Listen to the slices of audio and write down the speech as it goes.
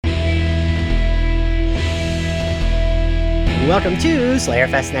Welcome to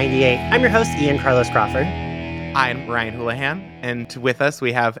Slayerfest 98. I'm your host, Ian Carlos Crawford. I'm Ryan Houlihan, and with us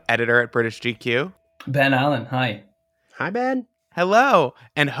we have editor at British GQ, Ben Allen. Hi. Hi, Ben. Hello,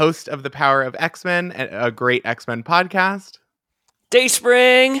 and host of The Power of X-Men, a great X-Men podcast,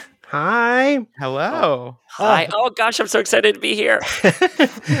 Dayspring. Hi. Hello. Hi. Oh gosh, I'm so excited to be here.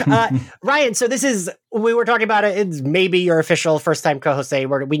 Ryan, so we were talking about it's maybe your official first time co-host day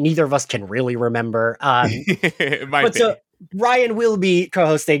where neither of us can really remember. It might but be. so Ryan will be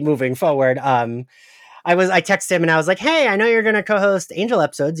co-hosting moving forward. I texted him and I was like, hey, I know you're going to co-host Angel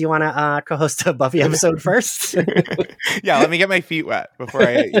episodes. You want to co-host a Buffy episode first? Yeah, let me get my feet wet before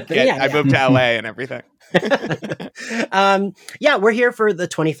I move to LA and everything. We're here for the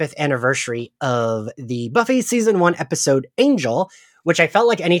 25th anniversary of the Buffy season 1 episode Angel, which I felt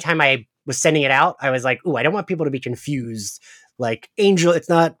like anytime I was sending it out, I was like, ooh, I don't want people to be confused. Like Angel, it's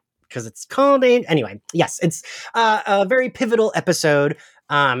not because it's called Angel. Anyway, yes, it's a very pivotal episode.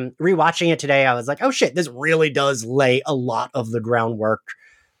 Rewatching it today, I was like, oh shit, this really does lay a lot of the groundwork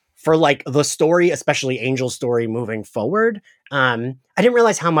for like the story, especially Angel's story moving forward. I didn't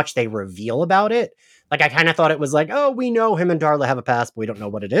realize how much they reveal about it. Like, I kind of thought it was like, oh, we know him and Darla have a past, but we don't know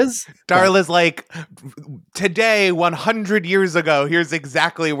what it is. Darla's like, today, 100 years ago, here's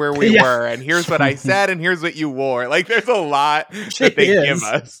exactly where we were, and here's what I said, and here's what you wore. Like, there's a lot that they give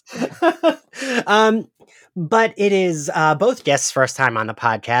us. But it is both guests' first time on the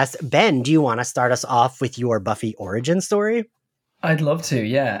podcast. Ben, do you want to start us off with your Buffy origin story? I'd love to,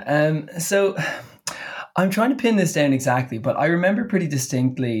 yeah. So I'm trying to pin this down exactly, but I remember pretty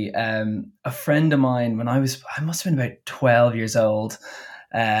distinctly a friend of mine when I must have been about 12 years old.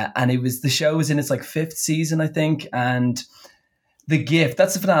 And the show was in its like 5th season, I think. And The Gift,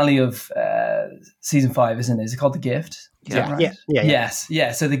 that's the finale of season 5, isn't it? Is it called The Gift? Yeah. Right? Yeah. Yes.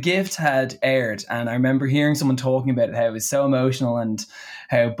 Yeah. So The Gift had aired, and I remember hearing someone talking about it, how it was so emotional and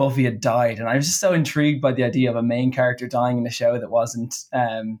how Buffy had died. And I was just so intrigued by the idea of a main character dying in a show that wasn't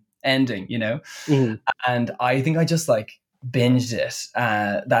ending, you know? Mm-hmm. And I think I just like binged it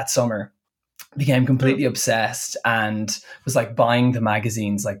that summer, became completely obsessed, and was like buying the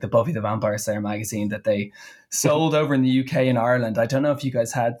magazines, like the Buffy the Vampire Slayer magazine that they sold over in the UK and Ireland. I don't know if you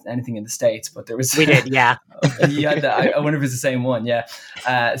guys had anything in the States, but there was. We did, yeah. You had that. I wonder if it's the same one. Yeah.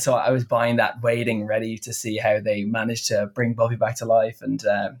 So I was buying that, waiting, ready to see how they managed to bring Buffy back to life, and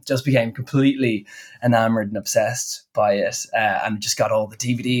just became completely enamored and obsessed by it, and just got all the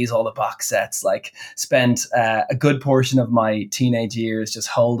DVDs, all the box sets. Like, spent a good portion of my teenage years just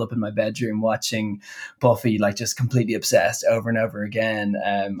holed up in my bedroom watching Buffy, like just completely obsessed over and over again.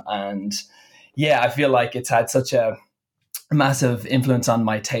 And yeah, I feel like it's had such a massive influence on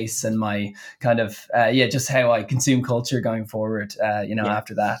my tastes and my kind of just how I consume culture going forward.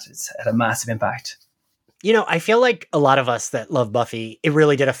 After that, it's had a massive impact. You know, I feel like a lot of us that love Buffy, it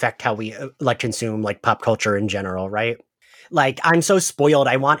really did affect how we consume like pop culture in general, right? Like, I'm so spoiled.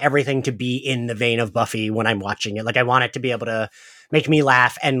 I want everything to be in the vein of Buffy when I'm watching it. Like, I want it to be able to make me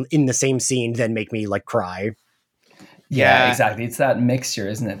laugh, and in the same scene then make me like cry. Yeah, exactly. It's that mixture,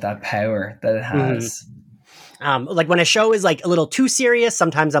 isn't it? That power that it has. Like, when a show is like a little too serious,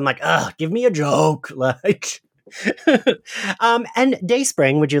 sometimes I'm like, ugh, give me a joke. Like, and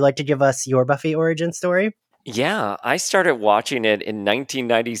Dayspring, would you like to give us your Buffy origin story? Yeah, I started watching it in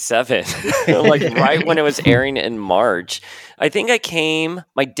 1997, like right when it was airing in March. I think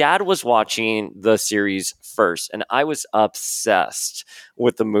my dad was watching the series first, and I was obsessed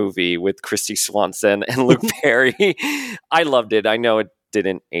with the movie with Christy Swanson and Luke Perry. I loved it. I know it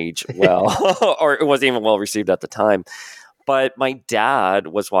didn't age well, or it wasn't even well received at the time. But my dad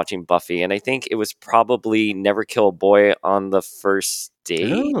was watching Buffy, and I think it was probably Never Kill a Boy on the First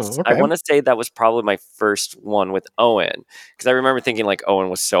Date. Oh, okay. I want to say that was probably my first one with Owen, because I remember thinking like Owen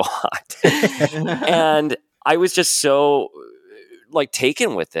was so hot. And I was just so like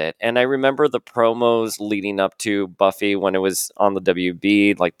taken with it. And I remember the promos leading up to Buffy when it was on the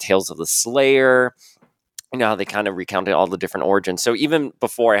WB, like Tales of the Slayer. You know how they kind of recounted all the different origins. So even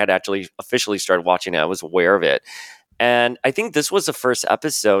before I had actually officially started watching it, I was aware of it. And I think this was the first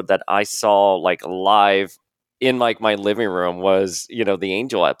episode that I saw like live in like my living room was, the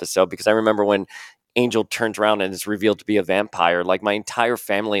Angel episode, because I remember when Angel turns around and is revealed to be a vampire, like my entire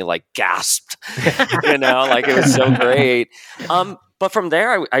family like gasped, like it was so great. But from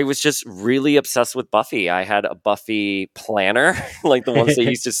there, I was just really obsessed with Buffy. I had a Buffy planner, like the ones they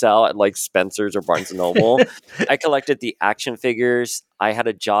used to sell at like Spencer's or Barnes & Noble. I collected the action figures. I had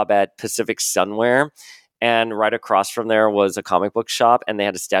a job at Pacific Sunwear. And right across from there was a comic book shop, and they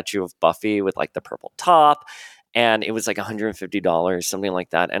had a statue of Buffy with like the purple top. and it was like $150, something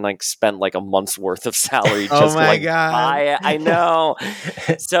like that, and like spent like a month's worth of salary Oh just to my like God. buy it. I know.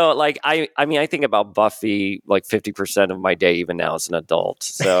 So like I mean I think about Buffy like 50% of my day even now as an adult.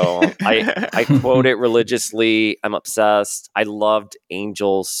 So I quote it religiously. I'm obsessed. I loved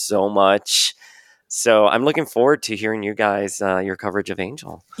Angel so much. So I'm looking forward to hearing you guys, your coverage of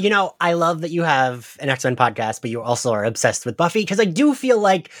Angel. You know, I love that you have an X-Men podcast, but you also are obsessed with Buffy, because I do feel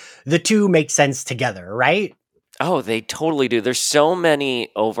like the two make sense together, right? Oh, they totally do. There's so many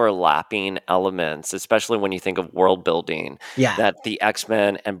overlapping elements, especially when you think of world building Yeah. that the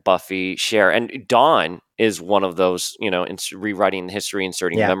X-Men and Buffy share. And Dawn is one of those, you know, rewriting history,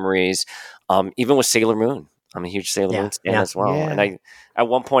 inserting memories. Even with Sailor Moon. I'm a huge Sailor Moon fan as well. Yeah. And at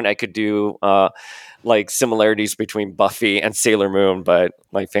one point I could do like similarities between Buffy and Sailor Moon, but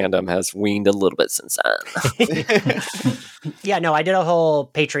my fandom has weaned a little bit since then. Yeah, no, I did a whole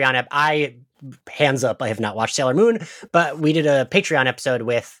Patreon hands up, I have not watched Sailor Moon, but we did a Patreon episode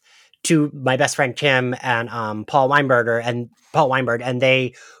with my best friend Kim and Paul Weinberg, and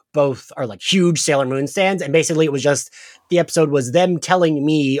they both are like huge Sailor Moon stands. And basically it was just, the episode was them telling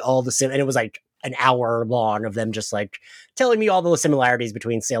me all and it was like an hour long of them just like telling me all the similarities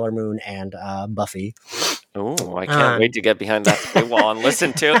between Sailor Moon and Buffy. Oh, I can't wait to get behind that paywall and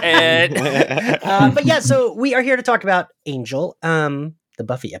listen to it. But yeah, so we are here to talk about Angel, the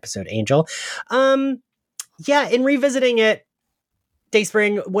Buffy episode Angel. Yeah, in revisiting it,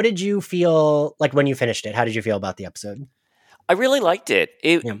 Dayspring, what did you feel like when you finished it? How did you feel about the episode? I really liked it.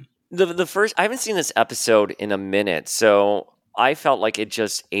 The first, I haven't seen this episode in a minute, so I felt like it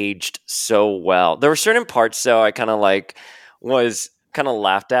just aged so well. There were certain parts, though, I kind of like was kind of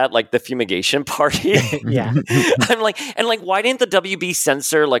laughed at, like the fumigation party. Yeah. I'm like, and like, why didn't the WB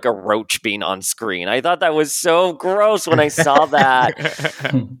censor like a roach being on screen? I thought that was so gross when I saw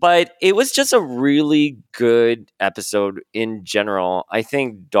that. But it was just a really good episode in general. I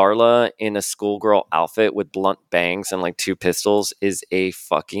think Darla in a schoolgirl outfit with blunt bangs and like 2 pistols is a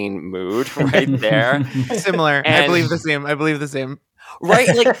fucking mood right there. Similar. I believe the same. Right?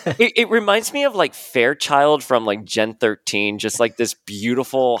 Like it reminds me of like Fairchild from like Gen 13, just like this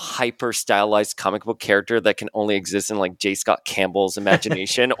beautiful, hyper stylized comic book character that can only exist in like J. Scott Campbell's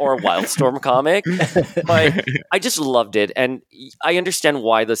imagination or a Wildstorm comic. But I just loved it. And I understand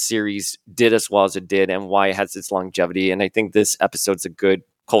why the series did as well as it did and why it has its longevity. And I think this episode's a good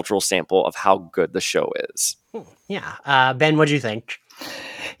cultural sample of how good the show is. Yeah. Ben, what do you think?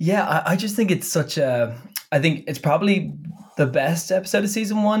 Yeah, I just think it's I think it's probably the best episode of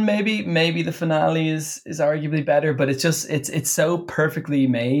season 1. Maybe the finale is arguably better, but it's so perfectly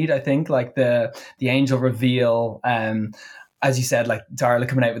made. I think like the Angel reveal, as you said, like Darla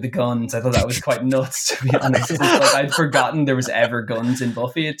coming out with the guns. I thought that was quite nuts, to be honest. Like, I'd forgotten there was ever guns in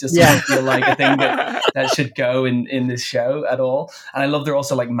Buffy. It just didn't feel like a thing that should go in this show at all. And I love they're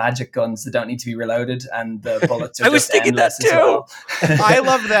also like magic guns that don't need to be reloaded, and the bullets are just endless as well. I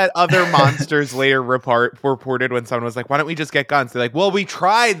love that other monsters later reported when someone was like, why don't we just get guns? They're like, well, we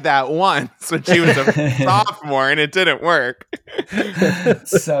tried that once when she was a sophomore and it didn't work.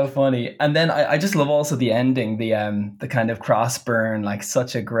 So funny. And then I just love also the ending, the kind of cross burn, like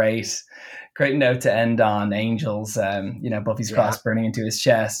such a great note to end on. Angel's Buffy's cross burning into his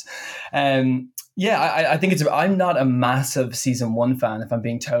chest. I think I'm not a massive season 1 fan, if I'm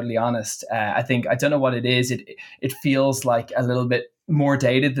being totally honest. I don't know what it is. It feels like a little bit more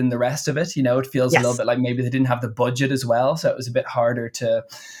dated than the rest of it. It feels a little bit like maybe they didn't have the budget as well, so it was a bit harder to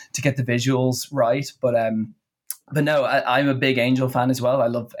get the visuals right. But no, I'm a big Angel fan as well. I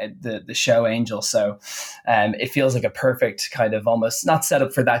love the show Angel. So it feels like a perfect kind of almost not set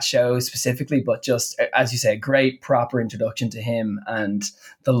up for that show specifically, but just, as you say, a great proper introduction to him and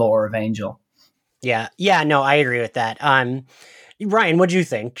the lore of Angel. Yeah. Yeah, no, I agree with that. Ryan, what do you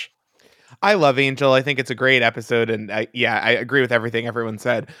think? I love Angel. I think it's a great episode. And I agree with everything everyone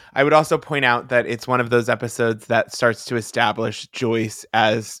said. I would also point out that it's one of those episodes that starts to establish Joyce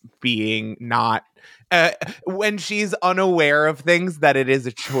as being not when she's unaware of things, that it is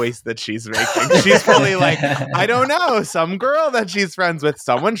a choice that she's making. She's probably like, I don't know, some girl that she's friends with,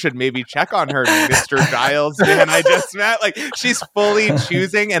 someone should maybe check on her, Mr. Giles, man, I just met. Like, she's fully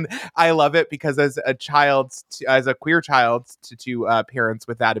choosing, and I love it because as a queer child to parents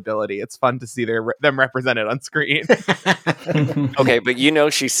with that ability, it's fun to see them represented on screen. Okay, but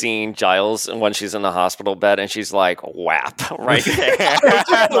she's seeing Giles when she's in the hospital bed, and she's like, whap, right there.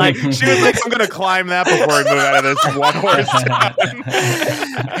 Like, she was like, I'm gonna climb that that before we move out of this one horse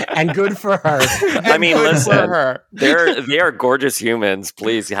town. And good for her. I mean, Good listen, for her. they are gorgeous humans.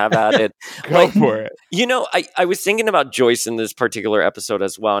 Please have at it. Go for it. You know, I was thinking about Joyce in this particular episode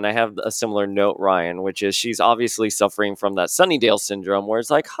as well, and I have a similar note, Ryan, which is she's obviously suffering from that Sunnydale syndrome, where it's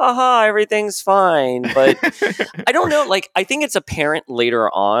like, haha, everything's fine. But I don't know, like, I think it's apparent later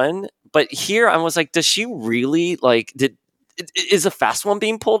on, but here I was like, does she really, like, is a fast one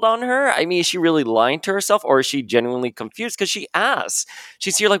being pulled on her? I mean, is she really lying to herself, or is she genuinely confused? Because she asks,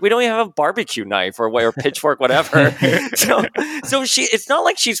 she's here like, we don't even have a barbecue knife or pitchfork, whatever. so she, it's not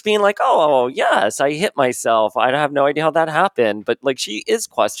like she's being like, oh yes, I hit myself. I have no idea how that happened, but like she is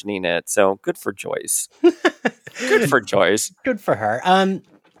questioning it. So good for Joyce. Good for Joyce. Good for her.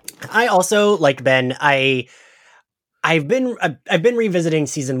 I also, like Ben, I've been revisiting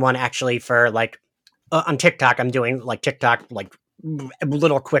season 1 actually for like. On TikTok, I'm doing like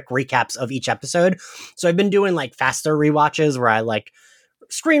little quick recaps of each episode. So I've been doing like faster rewatches where I like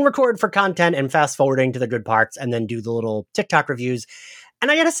screen record for content and fast forwarding to the good parts and then do the little TikTok reviews. And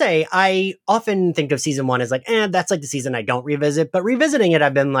I gotta say, I often think of season 1 as like, that's like the season I don't revisit. But revisiting it,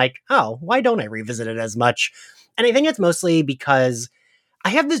 I've been like, oh, why don't I revisit it as much? And I think it's mostly because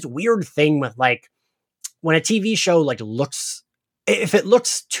I have this weird thing with like when a TV show like if it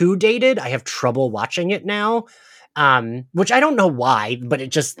looks too dated, I have trouble watching it now, which I don't know why, but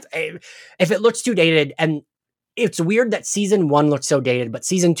if it looks too dated, and it's weird that season 1 looks so dated, but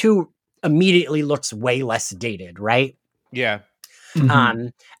season 2 immediately looks way less dated, right? Yeah.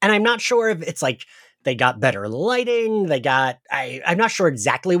 Mhm. And I'm not sure if it's like they got better lighting, I'm not sure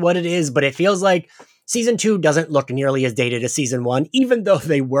exactly what it is, but it feels like season 2 doesn't look nearly as dated as season 1, even though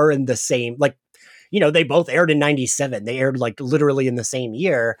they were in the same, like, you know, they both aired in 97. They aired like literally in the same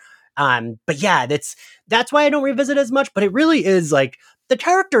year. But yeah, that's why I don't revisit as much, but it really is like the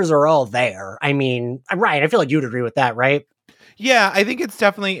characters are all there. I mean, Ryan, I feel like you'd agree with that, right? Yeah, I think it's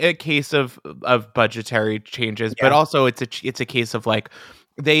definitely a case of budgetary changes, Yeah. but also it's a case of like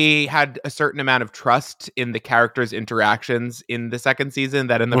they had a certain amount of trust in the characters' interactions in the second season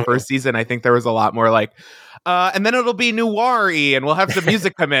that in the first season, I think there was a lot more like, and then it'll be noir-y and we'll have some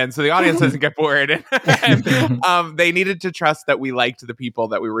music come in so the audience doesn't get bored. And they needed to trust that we liked the people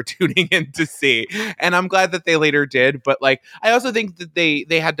that we were tuning in to see. And I'm glad that they later did. But like, I also think that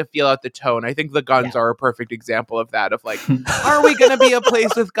they had to feel out the tone. I think the guns are a perfect example of that, of like, are we going to be a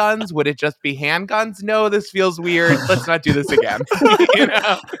place with guns? Would it just be handguns? No, this feels weird. Let's not do this again. You know?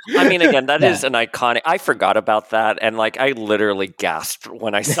 I mean, again, that is an iconic. I forgot about that, and like I literally gasped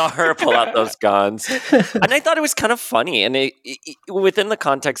when I saw her pull out those guns, and I thought it was kind of funny. And it within the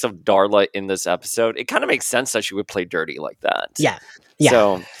context of Darla in this episode, it kind of makes sense that she would play dirty like that. Yeah.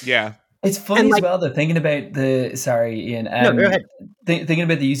 So yeah. It's funny And, as well that thinking about Ian. No, go ahead. Thinking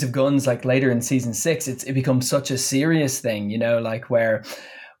about the use of guns, like later in season 6, it becomes such a serious thing, you know, like where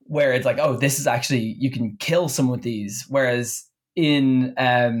it's like, oh, this is actually, you can kill someone with these. Whereas in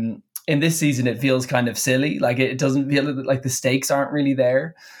this season, it feels kind of silly. Like it doesn't feel like the stakes aren't really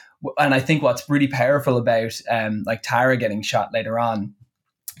there. And I think what's really powerful about like Tara getting shot later on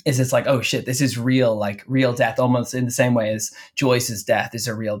is it's like, oh shit, this is real, like real death, almost in the same way as Joyce's death is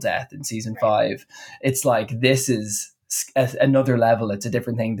a real death in season 5. It's like, this is another level. It's a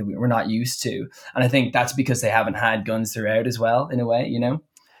different thing that we're not used to. And I think that's because they haven't had guns throughout as well, in a way, you know?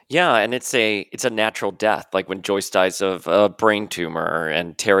 yeah, and it's a natural death, like when Joyce dies of a brain tumor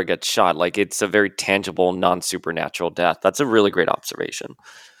and Tara gets shot. Like it's a very tangible, non-supernatural death. That's a really great observation.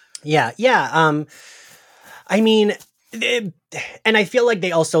 Yeah. I mean, and I feel like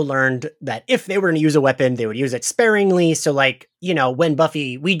they also learned that if they were going to use a weapon, they would use it sparingly. So like, you know, when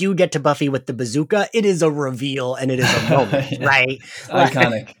we do get to Buffy with the bazooka, it is a reveal and it is a moment, right?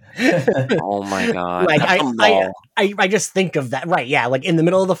 Iconic. Oh my god! Like I just think of that, right? Yeah, like in the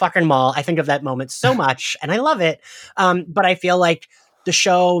middle of the fucking mall, I think of that moment so much, and I love it. But I feel like the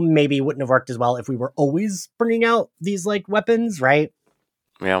show maybe wouldn't have worked as well if we were always bringing out these like weapons, right?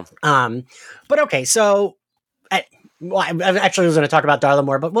 Yeah. But okay, so I actually was going to talk about Darla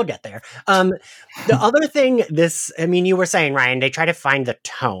more, but we'll get there. The other thing, you were saying, Ryan, they try to find the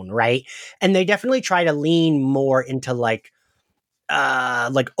tone, right? And they definitely try to lean more into like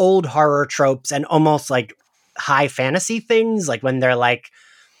old horror tropes and almost like high fantasy things. Like when they're like,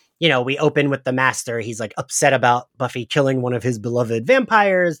 you know, we open with the Master. He's like upset about Buffy killing one of his beloved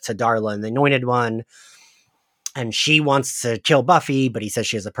vampires to Darla and the Anointed One. And she wants to kill Buffy, but he says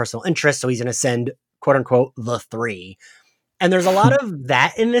she has a personal interest. So he's going to send, quote unquote, the 3. And there's a lot of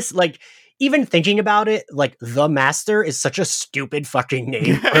that in this. Like, even thinking about it, like the Master is such a stupid fucking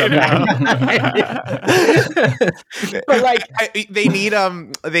name. For a but like they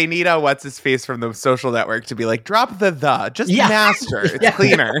need what's his face from the Social Network to be like, drop the just Master. It's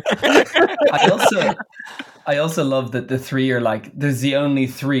cleaner. I also love that the three are like, there's the only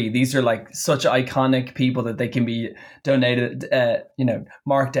three. These are like such iconic people that they can be donated,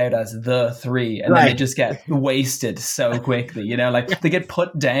 marked out as the three. And then they just get wasted so quickly, like they get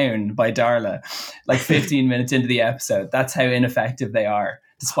put down by Darla like 15 minutes into the episode. That's how ineffective they are.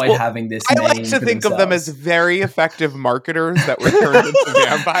 Despite having this I name like to think of them as very effective marketers that were turned into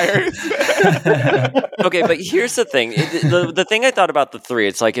vampires. Okay, but here's the thing. The thing I thought about the three,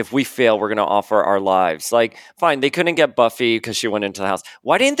 it's like, if we fail, we're going to offer our lives. Like, fine, they couldn't get Buffy because she went into the house.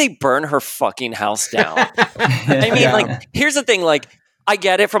 Why didn't they burn her fucking house down? I mean, like, here's the thing, like, I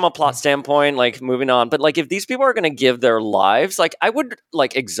get it from a plot standpoint, like, moving on. But, like, if these people are going to give their lives, like, I would,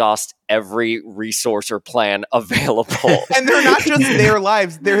 like, exhaust every resource or plan available. And they're not just their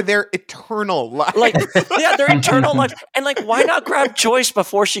lives, they're their eternal lives. Like, yeah, their eternal lives. And, like, why not grab Joyce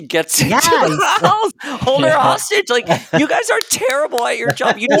before she gets into the house? Hold her hostage. Like, you guys are terrible at your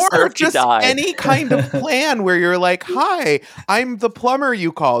job. You deserve to die. Any kind of plan where you're like, hi, I'm the plumber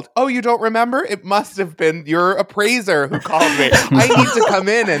you called. Oh, you don't remember? It must have been your appraiser who called me. I need to come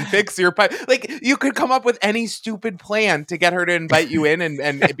in and fix your pipe. Like, you could come up with any stupid plan to get her to invite you in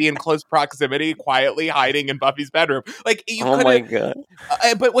and be in close proximity, quietly hiding in Buffy's bedroom. Like, you oh my god!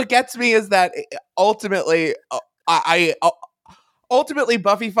 But what gets me is that ultimately, ultimately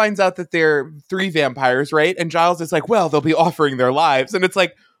Buffy finds out that they're three vampires, right? And Giles is like, "Well, they'll be offering their lives," and it's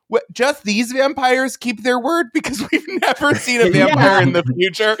like, what, just these vampires keep their word? Because we've never seen a vampire in the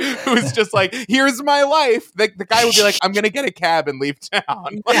future who's just like, here's my life. The guy would be like, I'm going to get a cab and leave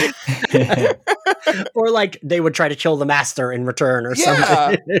town. Like, or like they would try to kill the Master in return or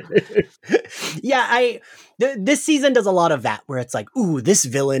something. This season does a lot of that where it's like, ooh, this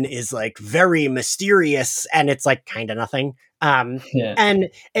villain is like very mysterious and it's like kind of nothing. And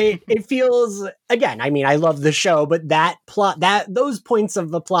it feels, again, I mean, I love the show, but that plot, those points of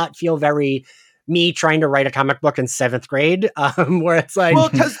the plot feel very me trying to write a comic book in 7th grade, where it's like, well,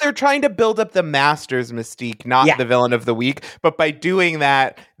 because they're trying to build up the Master's mystique, not the villain of the week. But by doing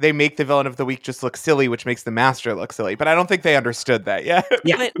that, they make the villain of the week just look silly, which makes the Master look silly. But I don't think they understood that yet.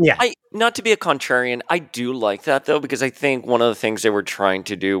 I, not to be a contrarian, I do like that though, because I think one of the things they were trying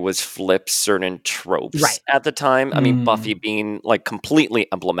to do was flip certain tropes at the time. I mean, Buffy being like completely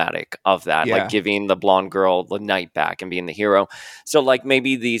emblematic of that, like giving the blonde girl the night back and being the hero. So like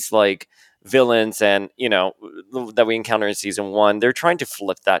maybe these like villains and that we encounter in season 1, they're trying to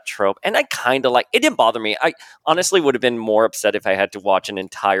flip that trope, and I kind of like it. Didn't bother me. I honestly would have been more upset if I had to watch an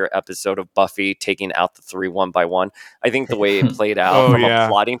entire episode of Buffy taking out the 3 one by one. I think the way it played out from a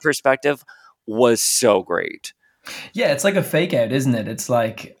plotting perspective was so great. Yeah, it's like a fake out, isn't it? It's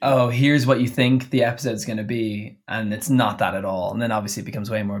like, oh, here's what you think the episode's going to be, and it's not that at all. And then obviously it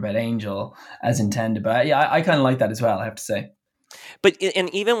becomes way more about Angel as intended. But yeah, I kind of like that as well, I have to say. But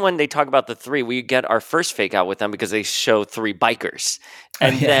and even when they talk about the 3, we get our first fake out with them because they show 3 bikers,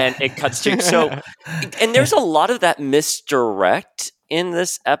 and then it cuts to and there's a lot of that misdirect in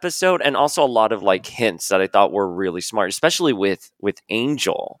this episode, and also a lot of like hints that I thought were really smart, especially with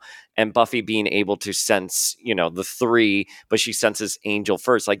Angel and Buffy being able to sense the 3, but she senses Angel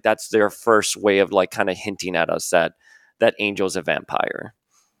first. Like that's their first way of like kind of hinting at us that Angel's a vampire.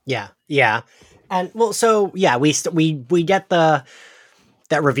 Yeah. And well, so yeah, we get that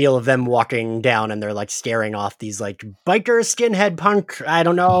reveal of them walking down and they're like scaring off these like biker, skinhead, punk, I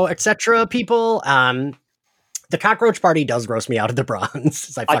don't know, etc. people. The cockroach party does gross me out of the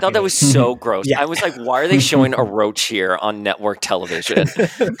bronze. I thought that was so gross. I was like, why are they showing a roach here on network television?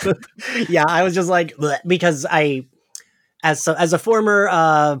 Yeah, I was just like, bleh, because as a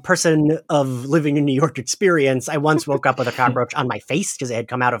former person of living in New York experience, I once woke up with a cockroach on my face because it had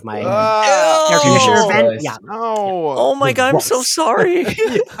come out of my air conditioner vent. Yeah. Oh my God, I'm so sorry.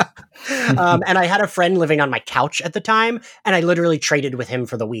 And I had a friend living on my couch at the time, and I literally traded with him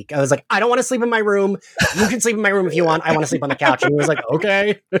for the week. I was like, I don't want to sleep in my room. You can sleep in my room if you want. I want to sleep on the couch. And he was like,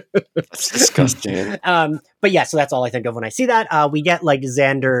 okay. That's disgusting. But yeah, so that's all I think of when I see that. We get like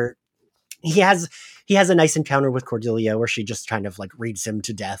Xander. He has a nice encounter with Cordelia where she just kind of like reads him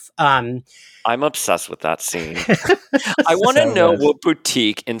to death. I'm obsessed with that scene. I want to know what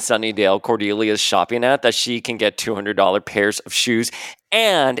boutique in Sunnydale Cordelia is shopping at that she can get $200 pairs of shoes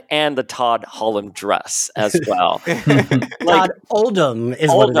and the Todd Holland dress as well. Todd Oldham is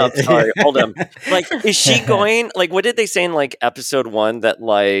Oldham, what it is. Sorry, Oldham. Like, is she going? Like, what did they say in like episode 1 that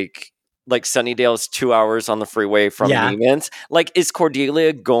like like Sunnydale's 2 hours on the freeway from Neiman's. Like, is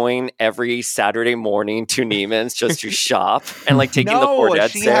Cordelia going every Saturday morning to Neiman's just to shop and like taking the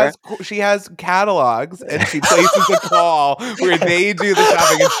Cordettes there? She has catalogs and she places a call where they do the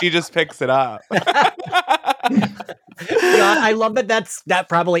shopping and she just picks it up. God, I love that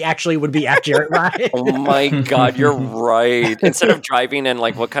probably actually would be accurate, right? Oh my God, you're right. Instead of driving in,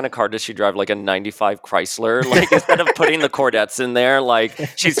 like, what kind of car does she drive? Like a 95 Chrysler? Like, instead of putting the Cordettes in there, like,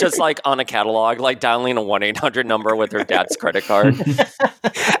 she's just like on a catalog, like dialing a 1-800 number with her dad's credit card.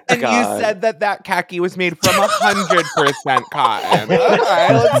 And you said that khaki was made from 100% cotton. All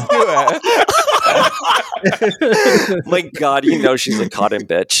right, let's do it. My God, you know she's a cotton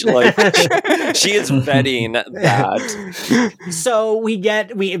bitch. Like, she is vetting that. So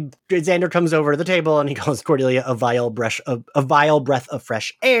Xander comes over to the table and he calls Cordelia a vile breath of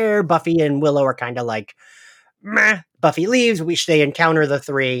fresh air. Buffy and Willow are kind of like, meh. Buffy leaves. They encounter the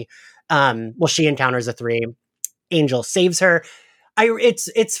three. She encounters the three. Angel saves her.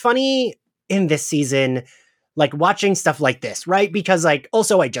 It's funny in this season, like watching stuff like this, right? Because like,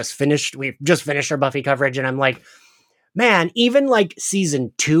 also we've just finished our Buffy coverage and I'm like, man, even like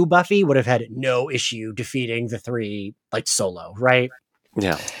season 2 Buffy would have had no issue defeating the three like solo, right?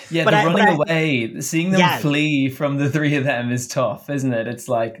 Yeah, but running away, seeing them flee from the three of them is tough, isn't it? It's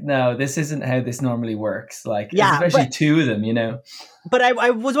like, no, this isn't how this normally works. Like, especially 2 of them, you know? But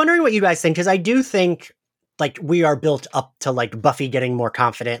I was wondering what you guys think, because I do think like we are built up to like Buffy getting more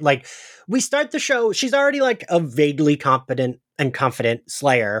confident. Like, we start the show, she's already like a vaguely competent and confident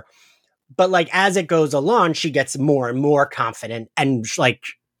Slayer. But like as it goes along, she gets more and more confident and like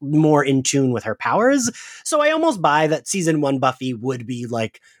more in tune with her powers. So I almost buy that season 1 Buffy would be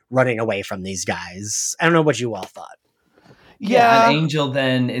like running away from these guys. I don't know what you all thought. Yeah, and Angel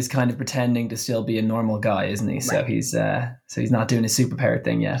then is kind of pretending to still be a normal guy, isn't he? Right. So he's not doing a superpower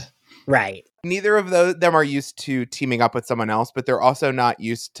thing yet. Right. Neither of them are used to teaming up with someone else, but they're also not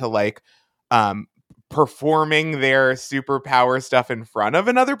used to like performing their superpower stuff in front of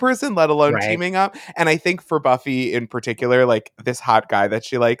another person, let alone teaming up. And I think for Buffy in particular, like this hot guy that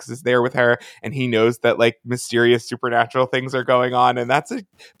she likes is there with her and he knows that like mysterious supernatural things are going on. And that's a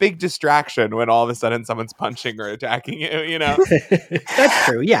big distraction when all of a sudden someone's punching or attacking you, you know? That's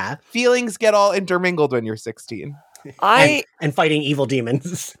true. Yeah. Feelings get all intermingled when you're 16. And fighting evil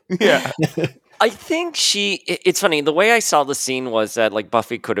demons. Yeah. I think it's funny. The way I saw the scene was that like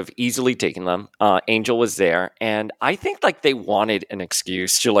Buffy could have easily taken them. Angel was there. And I think like they wanted an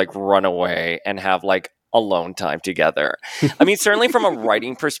excuse to like run away and have like alone time together. I mean, certainly from a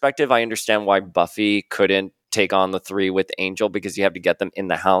writing perspective, I understand why Buffy couldn't take on the three with Angel, because you have to get them in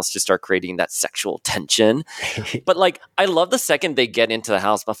the house to start creating that sexual tension. But like, I love the second they get into the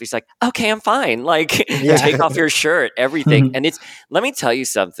house, Buffy's like, okay, I'm fine. Like, take off your shirt, everything. And let me tell you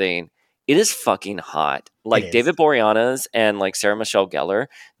something. It is fucking hot. Like David Boreanaz and like Sarah Michelle Gellar,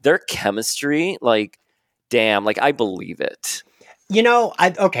 their chemistry, like, damn, like I believe it. You know,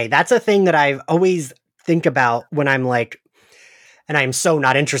 that's a thing that I've always think about when I'm like, and I'm so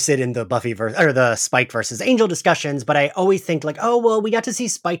not interested in the Buffy or the Spike versus Angel discussions, but I always think like, oh, well, we got to see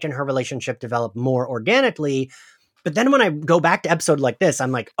Spike and her relationship develop more organically. But then when I go back to episode like this,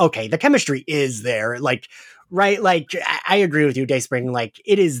 I'm like, okay, the chemistry is there. Like, right. Like, I agree with you, Dayspring. Like,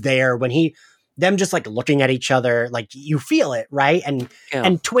 it is there when them just like looking at each other, like you feel it. Right. And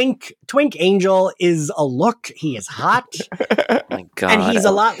Twink Angel is a look. He is hot. My God. And he's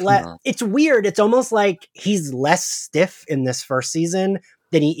a lot less. It's weird. It's almost like he's less stiff in this first season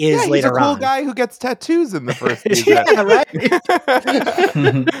than he is later on. He's a cool guy who gets tattoos in the first season. Yeah, right?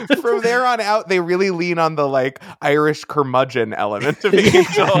 From there on out, they really lean on the like Irish curmudgeon element of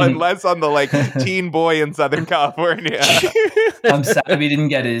Angel and less on the like teen boy in Southern California. I'm sad we didn't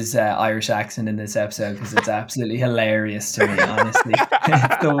get his Irish accent in this episode because it's absolutely hilarious to me, honestly.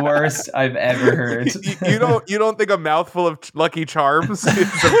 It's the worst I've ever heard. You don't think a mouthful of Lucky Charms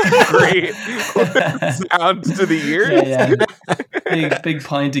is a great sound to the ears? Yeah. Big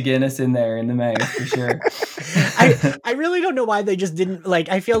pint of Guinness in there in the mouth for sure. I really don't know why they just didn't like.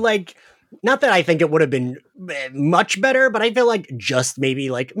 I feel like, not that I think it would have been much better, but I feel like just maybe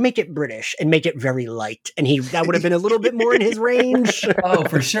like make it British and make it very light, and that would have been a little bit more in his range. Oh,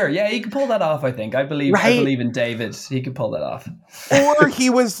 for sure, yeah, he could pull that off. I think I believe in David. He could pull that off. Or he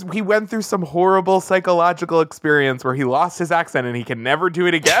went through some horrible psychological experience where he lost his accent and he can never do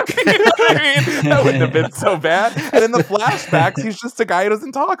it again. You know what I mean? That wouldn't have been so bad. And in the flashbacks, he's just a guy who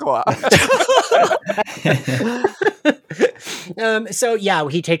doesn't talk a lot. So yeah,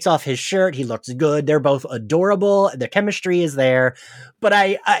 he takes off his shirt. He looks good. They're both adorable. The chemistry is there.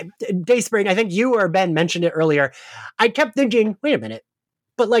 But Dayspring, I think you or Ben mentioned it earlier. I kept thinking, wait a minute,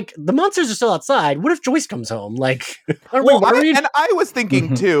 but like the monsters are still outside. What if Joyce comes home? Like, are we worried? I was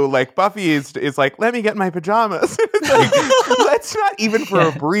thinking too, like Buffy is like, let me get my pajamas. Like, let's not even for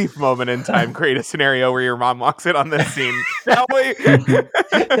a brief moment in time create a scenario where your mom walks in on this scene, shall we?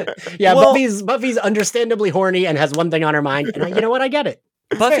 Yeah, well, Buffy's understandably horny and has one thing on her mind, and you know what? I get it.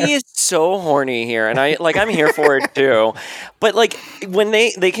 Buffy is so horny here, and I'm here for it too. But like when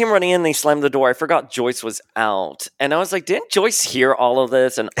they came running in, they slammed the door. I forgot Joyce was out, and I was like, didn't Joyce hear all of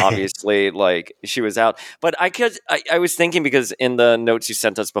this? And obviously, like she was out. But I was thinking, because in the notes you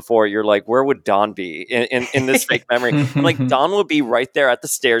sent us before, you're like, where would Dawn be in this fake memory? I'm like, Dawn would be right there at the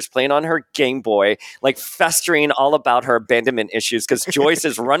stairs playing on her Game Boy, like festering all about her abandonment issues, because Joyce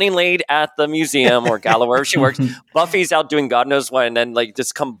is running late at the museum or gala wherever she works. Buffy's out doing God knows what, and then like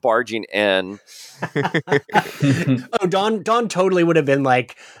just come barging in. Oh, Dawn totally would have been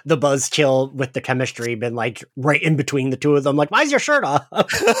like the Buzzkill with the chemistry, been like right in between the two of them. Like, why is your shirt off?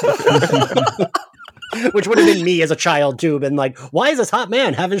 Which would have been me as a child too. Been like, why is this hot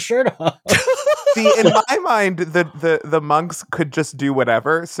man have his shirt off? See, in my mind, the monks could just do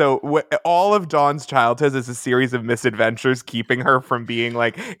whatever. So all of Dawn's childhood is a series of misadventures, keeping her from being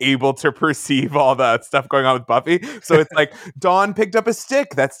like able to perceive all the stuff going on with Buffy. So it's like Dawn picked up a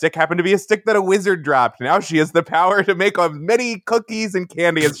stick. That stick happened to be a stick that a wizard dropped. Now she has the power to make as many cookies and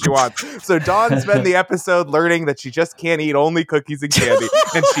candy as she wants. So Dawn spent the episode learning that she just can't eat only cookies and candy,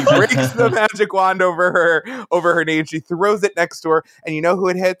 and she breaks the magic wand over her name. She throws it next to her, and you know who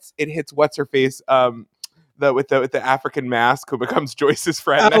it hits? It hits what's her face. With the African mask, who becomes Joyce's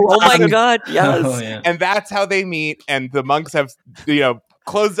friend. Oh my God, yes. Oh, yeah. And that's how they meet, and the monks have,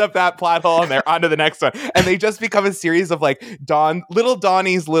 closed up that plot hole, and they're on to the next one. And they just become a series of like little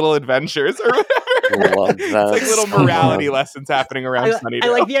Donnie's little adventures or whatever. It's like little morality lessons happening around Sunnydale. I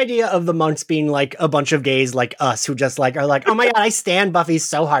like the idea of the monks being like a bunch of gays like us who just like are like, oh my God, I stand Buffy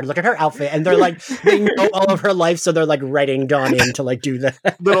so hard. Look at her outfit. And they're like, they know all of her life, so they're like writing Dawn in to like do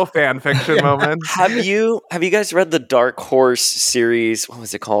that. Little fan fiction moments. Have you guys read the Dark Horse series? What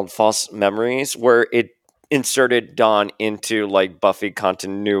was it called? False Memories, where it inserted Dawn into like Buffy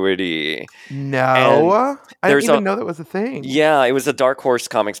continuity. No, I didn't even know that was a thing. Yeah, it was the Dark Horse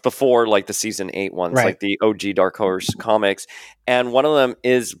comics before like the season 8 ones, right. Like the OG Dark Horse comics. And one of them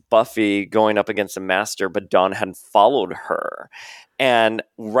is Buffy going up against the Master, but Dawn hadn't followed her. And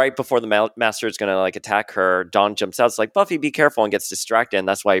right before the Master is going to like attack her, Dawn jumps out. It's like, Buffy, be careful, and gets distracted. And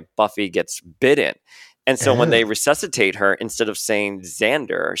that's why Buffy gets bitten. And so when they resuscitate her, instead of saying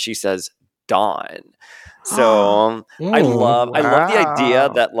Xander, she says Dawn. So I love the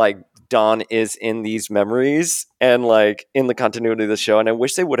idea that like Dawn is in these memories and like in the continuity of the show. And I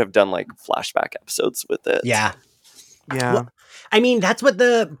wish they would have done like flashback episodes with it. Yeah. Yeah. I mean, that's what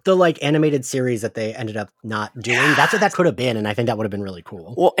the like animated series that they ended up not doing. That's what that could have been, and I think that would have been really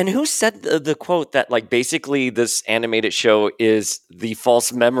cool. Well, and who said the quote that like basically this animated show is the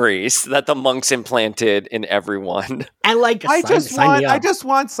false memories that the monks implanted in everyone? And like, I just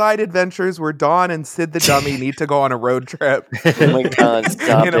want side adventures where Dawn and Sid the Dummy need to go on a road trip. Oh my God,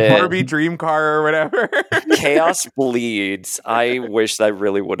 stop in a Barbie dream car or whatever. Chaos Bleeds. I wish that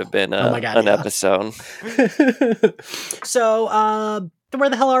really would have been an episode. So, where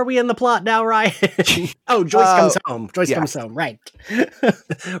the hell are we in the plot now, Ryan? Oh, Joyce comes home. Joyce comes home, right.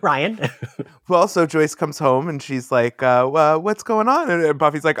 Ryan? Well, so Joyce comes home and she's like, what's going on? And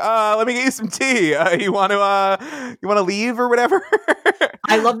Buffy's like, let me get you some tea. You want to leave or whatever?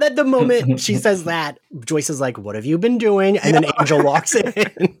 I love that the moment she says that, Joyce is like, what have you been doing? And then Angel walks in.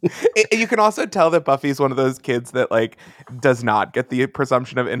 You can also tell that Buffy's one of those kids that like does not get the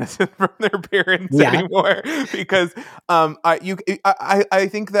presumption of innocence from their parents anymore, because I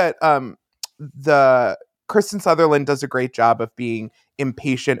think that the Kristen Sutherland does a great job of being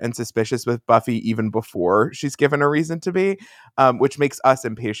impatient and suspicious with Buffy even before she's given a reason to be, which makes us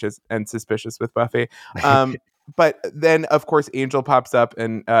impatient and suspicious with Buffy. But then, of course, Angel pops up,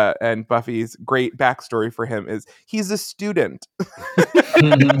 and Buffy's great backstory for him is he's a student.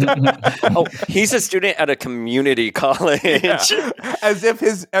 Oh, he's a student at a community college. Yeah. As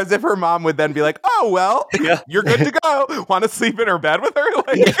if her mom would then be like, "Oh well, you're good to go. Want to sleep in her bed with her?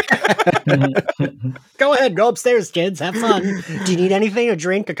 Like, go ahead, go upstairs, kids. Have fun. Do you need anything? A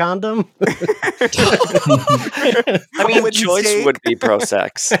drink? A condom?" I mean, Joyce would be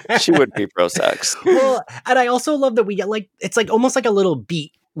pro-sex. She would be pro-sex. Well, and I also love that we get like, it's like almost like a little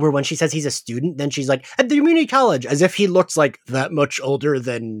beat where when she says he's a student, then she's like, at the community college, as if he looks like that much older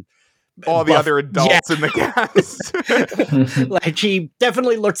than all the other adults in the cast. Like, he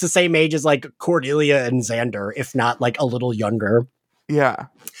definitely looks the same age as like Cordelia and Xander, if not like a little younger. Yeah.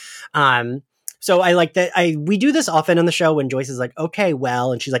 So I like that. We do this often on the show when Joyce is like, okay,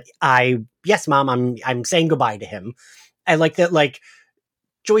 well, and she's like, yes, Mom, I'm saying goodbye to him. I like that, like,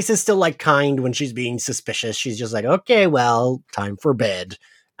 Joyce is still like kind when she's being suspicious. She's just like, okay, well, time for bed.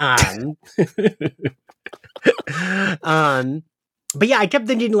 But yeah, I kept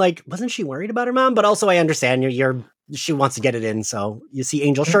thinking, like, wasn't she worried about her mom? But also I understand she wants to get it in. So you see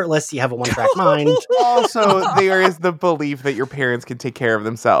Angel shirtless, you have a one-track mind. Also, there is the belief that your parents can take care of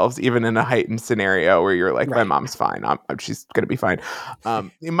themselves, even in a heightened scenario where you're like, my mom's fine. She's going to be fine.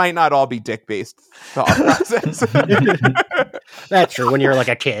 It might not all be dick-based thought process. That's true. When you're like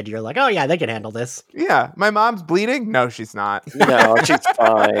a kid, you're like, oh yeah, they can handle this. Yeah. My mom's bleeding? No, she's not. No, she's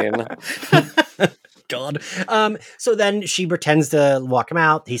fine. God. So then she pretends to walk him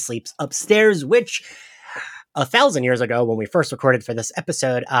out. He sleeps upstairs, which 1,000 years ago, when we first recorded for this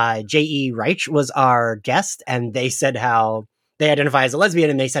episode, J.E. Reich was our guest, and they said how they identify as a lesbian,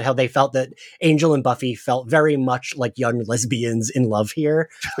 and they said how they felt that Angel and Buffy felt very much like young lesbians in love here.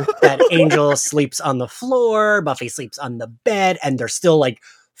 That Angel sleeps on the floor, Buffy sleeps on the bed, and they're still like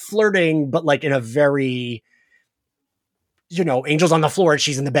flirting, but like in a very, Angel's on the floor and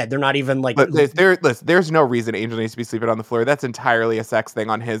she's in the bed. They're not even like... There's no reason Angel needs to be sleeping on the floor. That's entirely a sex thing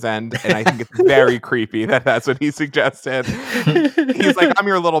on his end. And I think it's very creepy that that's what he suggested. He's like, I'm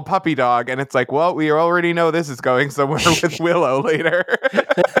your little puppy dog. And it's like, well, we already know this is going somewhere with Willow later.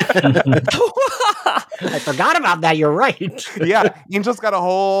 I forgot about that. You're right. Yeah, Angel's got a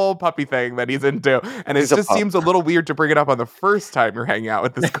whole puppy thing that he's into. And it just seems a little weird to bring it up on the first time you're hanging out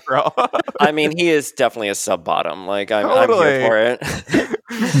with this girl. I mean, he is definitely a sub-bottom. Like, I'm here for it.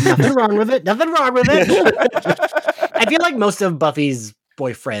 Nothing wrong with it. I feel like most of Buffy's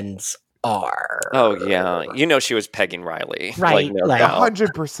boyfriends are. Oh, yeah. She was pegging Riley. Right. Like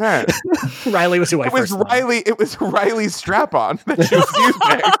 100%. Riley was who I first thought. It was Riley's strap-on that she was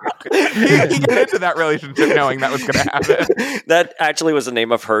using. He got into that relationship knowing that was going to happen. That actually was the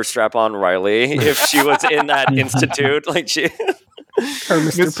name of her strap-on, Riley, if she was in that institute. Like, she... Her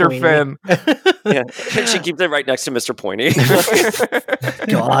Mr. Finn. Yeah, she keeps it right next to Mr. Pointy.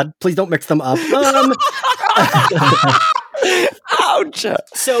 God, please don't mix them up. Ouch.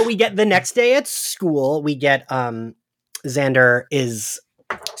 So we get the next day at school. We get Xander is.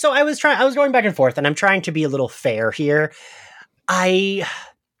 So I was going back and forth, and I'm trying to be a little fair here. But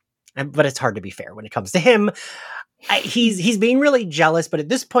it's hard to be fair when it comes to him. He's being really jealous, but at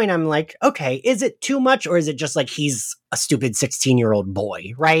this point I'm like, okay, is it too much, or is it just like he's a stupid 16-year-old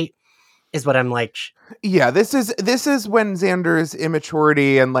boy, right? Is what I'm like. Yeah, this is when Xander's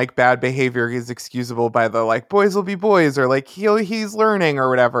immaturity and like bad behavior is excusable by the like boys will be boys, or like he's learning or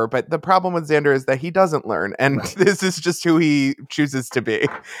whatever. But the problem with Xander is that he doesn't learn, and this is just who he chooses to be.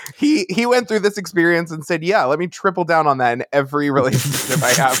 He went through this experience and said, yeah, let me triple down on that in every relationship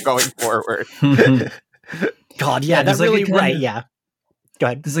I have going forward. God, yeah, that's really right. Yeah, go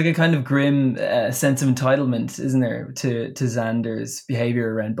ahead. There's like a kind of grim sense of entitlement, isn't there, to Xander's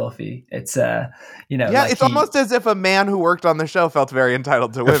behavior around Buffy? It's Yeah, like it's almost as if a man who worked on the show felt very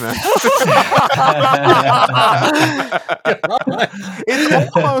entitled to women.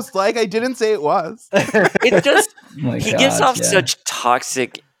 It's almost like I didn't say it was. It just he gives off such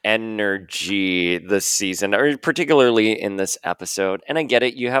toxic energy this season, or particularly in this episode. And I get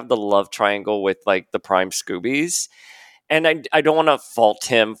it, you have the love triangle with like the prime Scoobies, and I don't want to fault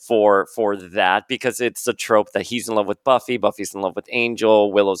him for that, because it's a trope that he's in love with Buffy, Buffy's in love with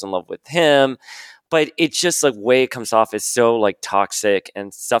Angel, Willow's in love with him. But it's just like way it comes off is so like toxic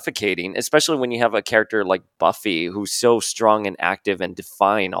and suffocating, especially when you have a character like Buffy who's so strong and active and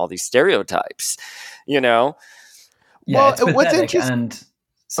defying all these stereotypes, Yeah, well, it's what's pathetic. interesting. And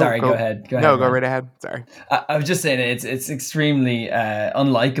sorry, go ahead. No, go right ahead. Sorry. I was just saying it's extremely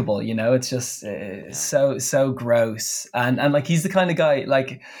unlikable. It's just so gross, and like he's the kind of guy,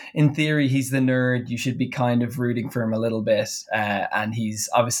 like in theory he's the nerd. You should be kind of rooting for him a little bit, and he's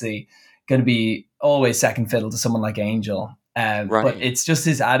obviously going to be always second fiddle to someone like Angel. Right. But it's just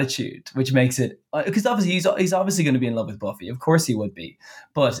his attitude which makes it, because obviously he's obviously going to be in love with Buffy, of course he would be,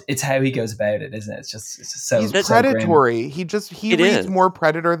 but it's how he goes about it, isn't it? It's just so he's predatory. He reads more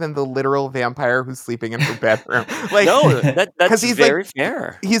Predator than the literal vampire who's sleeping in her bedroom. Like, no, that's he's very like,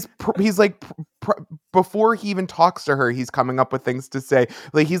 fair. He's like before he even talks to her, he's coming up with things to say.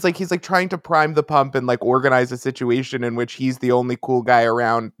 Like he's trying to prime the pump and like organize a situation in which he's the only cool guy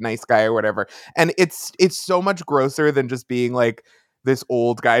around, nice guy or whatever. And it's so much grosser than just being like this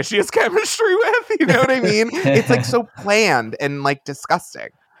old guy she has chemistry with. You know what I mean? It's like so planned and like disgusting.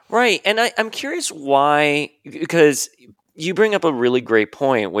 Right. And I'm curious why, because you bring up a really great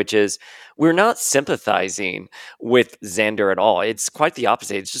point, which is we're not sympathizing with Xander at all. It's quite the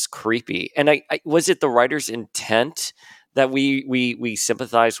opposite. It's just creepy. And I was it the writer's intent that we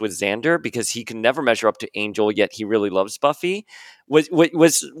sympathize with Xander because he can never measure up to Angel, yet he really loves Buffy? Was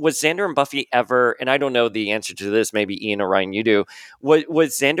Xander and Buffy ever, and I don't know the answer to this, maybe Ian or Ryan, you do,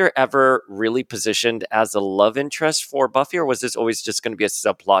 was Xander ever really positioned as a love interest for Buffy, or was this always just going to be a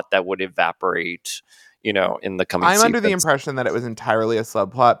subplot that would evaporate, in the coming I'm seasons? under the impression that it was entirely a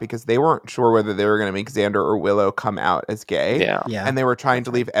subplot because they weren't sure whether they were going to make Xander or Willow come out as gay. Yeah. And they were trying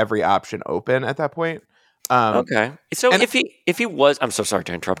to leave every option open at that point. Okay. So if he was, I'm so sorry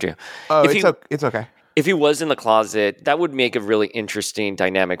to interrupt you. Oh, If it's okay. If he was in the closet, that would make a really interesting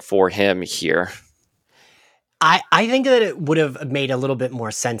dynamic for him here. I think that it would have made a little bit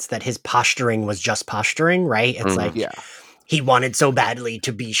more sense that his posturing was just posturing, right? It's like Yeah. he wanted so badly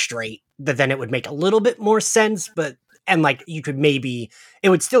to be straight that then it would make a little bit more sense, and like you could maybe, it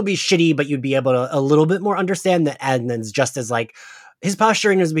would still be shitty, but you'd be able to a little bit more understand that Adnan's just as like, his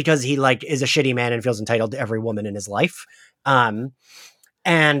posturing is because he like is a shitty man and feels entitled to every woman in his life. Yeah,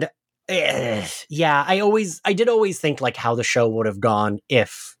 I did always think like how the show would have gone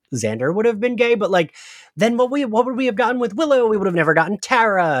if Xander would have been gay, but like then what would we have gotten with Willow? We would have never gotten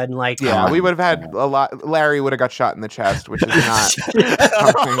Tara, and like we would have had a lot. Larry would have got shot in the chest, which is not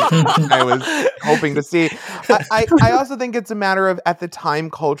something I was hoping to see. I also think it's a matter of, at the time,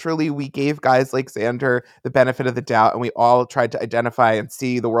 culturally, we gave guys like Xander the benefit of the doubt, and we all tried to identify and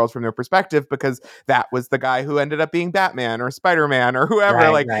see the world from their perspective because that was the guy who ended up being Batman or Spider-Man or whoever.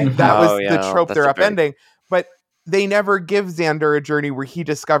 Right. That was the trope they're a very- upending. But they never give Xander a journey where he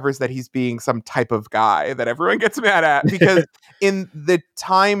discovers that he's being some type of guy that everyone gets mad at, because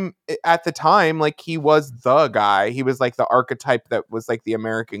at the time, like, he was the guy. He was like the archetype that was like the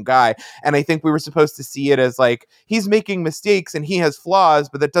American guy. And I think we were supposed to see it as like, he's making mistakes and he has flaws,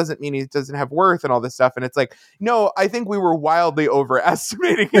 but that doesn't mean he doesn't have worth and all this stuff. And it's like, no, I think we were wildly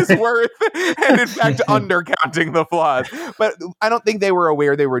overestimating his worth and in fact undercounting the flaws. But I don't think they were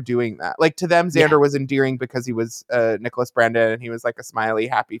aware they were doing that. Like, to them, Xander was endearing because he was Nicholas Brendon and he was like a smiley,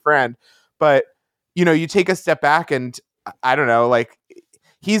 happy friend. But, you take a step back and I don't know, like,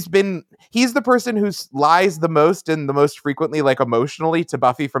 he's the person who lies the most and the most frequently, like, emotionally to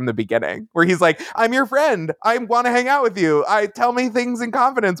Buffy from the beginning, where he's like, I'm your friend. I want to hang out with you. Tell me things in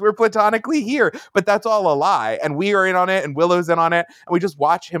confidence. We're platonically here. But that's all a lie. And we are in on it and Willow's in on it. And we just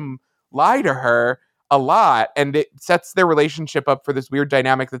watch him lie to her a lot. And it sets their relationship up for this weird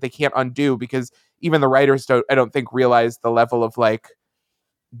dynamic that they can't undo, because even the writers I don't think realize the level of like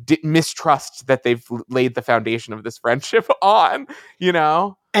mistrust that they've laid the foundation of this friendship on,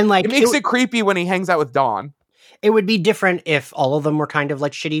 and like it makes it creepy when he hangs out with Dawn. It would be different if all of them were kind of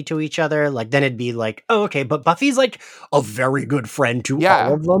like shitty to each other. Like, then it'd be like, oh, okay, but Buffy's like a very good friend to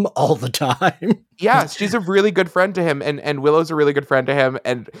all of them all the time. Yeah, she's a really good friend to him, and Willow's a really good friend to him,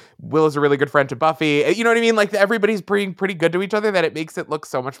 and Willow's a really good friend to Buffy. You know what I mean? Like, everybody's pretty good to each other, that it makes it look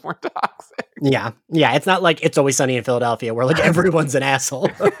so much more toxic. Yeah. It's not like It's Always Sunny in Philadelphia, where like everyone's an asshole.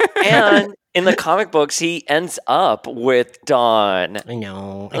 And in the comic books, he ends up with Dawn. I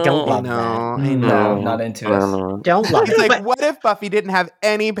know. I don't love that. I know. No, not into it. Don't love It's it. like, what if Buffy didn't have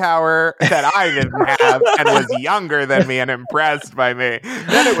any power that I didn't have and was younger than me and impressed by me?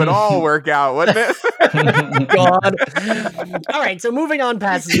 Then it would all work out, wouldn't it? God. All right, so moving on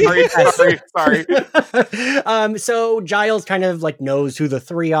past. Sorry. So Giles kind of like knows who the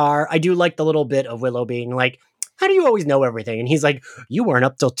three are. I do like the little bit of Willow being like, how do you always know everything? And he's like, you weren't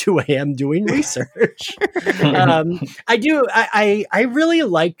up till 2 a.m. doing research. I really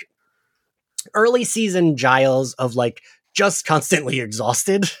like early season Giles of like just constantly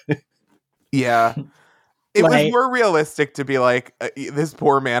exhausted. Yeah. It was more realistic to be like, this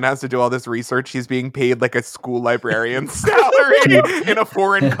poor man has to do all this research. He's being paid like a school librarian's salary in a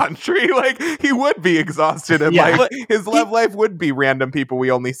foreign country. Like, he would be exhausted, and like his love life would be random people we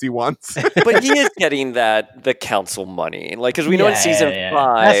only see once. But he is getting the council money, like, because we know in season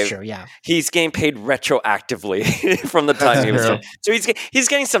 5, that's true. Yeah, he's getting paid retroactively from the time he was. So he's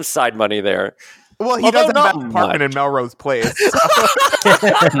getting some side money there. Well, he doesn't have an apartment in Melrose Place. So.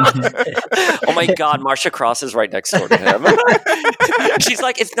 Oh my God, Marcia Cross is right next door to him. She's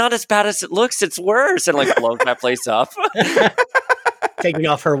like, it's not as bad as it looks, it's worse, and like blows that place up. Taking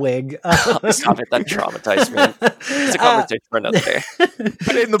off her wig. Stop it, that traumatized me. It's a conversation for another day.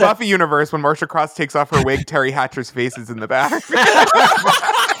 But in the Buffy universe, when Marcia Cross takes off her wig, Terry Hatcher's face is in the back.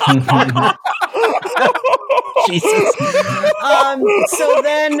 Jesus. So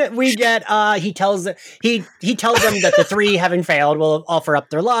then we get he tells them that the three, having failed, will offer up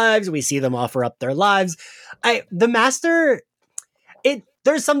their lives. We see them offer up their lives. The Master,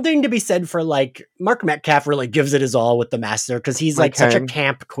 there's something to be said for like Mark Metcalf really gives it his all with the Master because he's like such a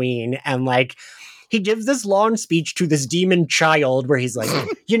camp queen, and like he gives this long speech to this demon child where he's like,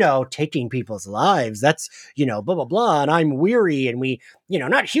 taking people's lives, that's, blah, blah, blah. And I'm weary, and we,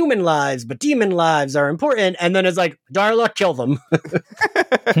 not human lives, but demon lives are important. And then it's like, Darla, kill them.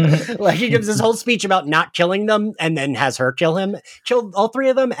 Like he gives this whole speech about not killing them and then has her kill all three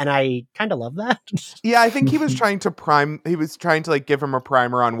of them. And I kind of love that. Yeah, I think he was trying to like give him a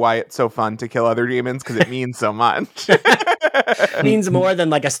primer on why it's so fun to kill other demons because it means so much. Means more than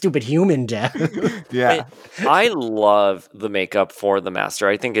like a stupid human death. Yeah. I love the makeup for the Master.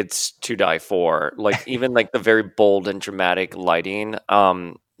 I think it's to die for. Like even like the very bold and dramatic lighting.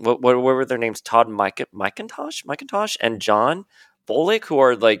 What were their names? Todd McIntosh and John Bolick, who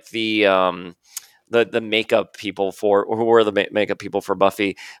are like the makeup people makeup people for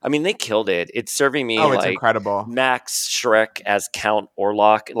Buffy. I mean, they killed it. It's serving me it's like incredible. Max Schreck as Count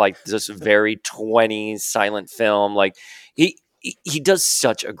Orlok, like this very 20s silent film. Like he does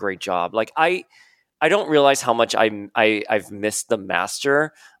such a great job. Like I don't realize how much I've missed the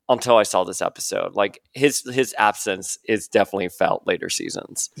Master until I saw this episode. Like his absence is definitely felt later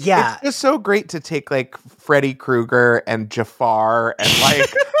seasons. Yeah. It's just so great to take like Freddy Krueger and Jafar and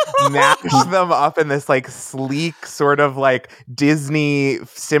like mash them up in this like sleek sort of like Disney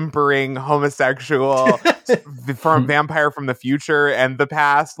simpering homosexual from vampire from the future and the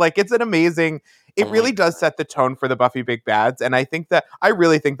past. Like it's an amazing. It really does set the tone for the Buffy big bads. And I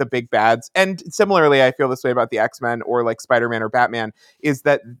really think the big bads, and similarly, I feel this way about the X-Men or like Spider-Man or Batman, is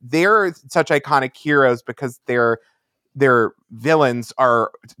that they're such iconic heroes because their villains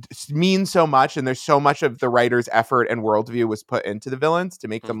mean so much. And there's so much of the writer's effort and worldview was put into the villains to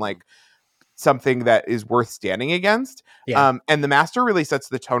make them like something that is worth standing against. Yeah. And the Master really sets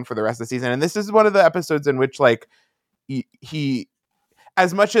the tone for the rest of the season. And this is one of the episodes in which like he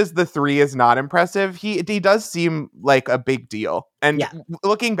as much as the 3 is not impressive, he does seem like a big deal. And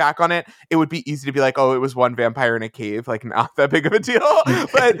looking back on it, it would be easy to be like, oh, it was one vampire in a cave, like not that big of a deal.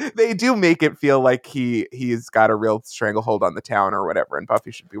 But they do make it feel like he's got a real stranglehold on the town or whatever, and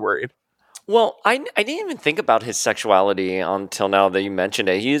Buffy should be worried. Well, I didn't even think about his sexuality until now that you mentioned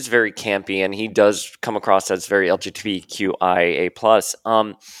it. He is very campy, and he does come across as very LGBTQIA+.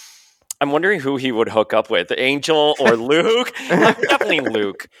 I'm wondering who he would hook up with, Angel or Luke. Definitely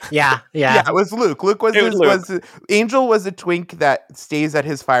Luke. Yeah. It was Luke. Angel was a twink that stays at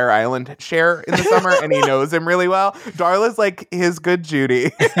his Fire Island share in the summer, and he knows him really well. Darla's like his good Judy,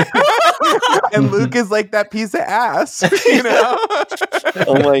 and Luke is like that piece of ass.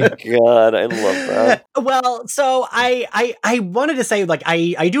 Oh my god, I love that. Well, so I wanted to say like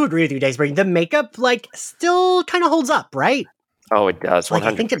I do agree with you, Dayspring. The makeup like still kind of holds up, right? Oh, it does. 100%. Like,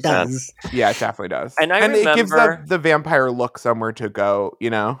 I think it does. Yeah, it definitely does. And it gives the vampire look somewhere to go,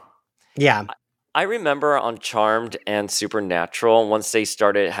 Yeah. I remember on Charmed and Supernatural, once they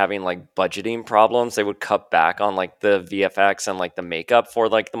started having like budgeting problems, they would cut back on like the VFX and like the makeup for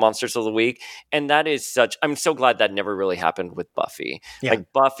like the Monsters of the Week. And that is I'm so glad that never really happened with Buffy. Yeah.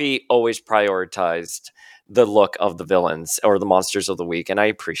 Like Buffy always prioritized the look of the villains or the Monsters of the Week. And I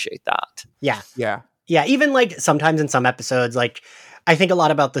appreciate that. Yeah. Yeah. Yeah, even like sometimes in some episodes, like I think a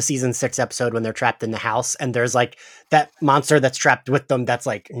lot about the season 6 episode when they're trapped in the house and there's like that monster that's trapped with them that's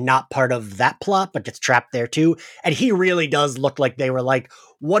like not part of that plot, but gets trapped there too. And he really does look like they were like,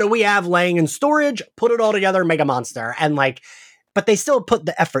 what do we have laying in storage? Put it all together, make a monster. And like, but they still put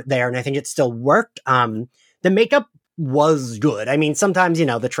the effort there, and I think it still worked. The makeup was good. I mean, sometimes,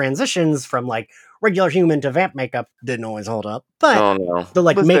 the transitions from like regular human to vamp makeup didn't always hold up, but the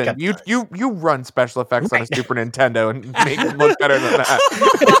like makeup. You run special effects on a Super Nintendo and make it look better than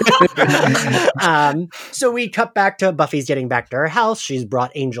that. So we cut back to Buffy's getting back to her house. She's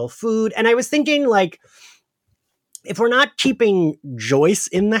brought Angel food, and I was thinking like, if we're not keeping Joyce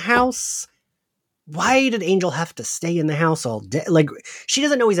in the house, why did Angel have to stay in the house all day? Like, she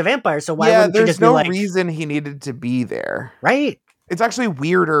doesn't know he's a vampire, so why wouldn't she just be like... There's no reason he needed to be there. Right? It's actually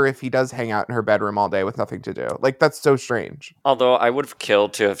weirder if he does hang out in her bedroom all day with nothing to do. Like, that's so strange. Although I would have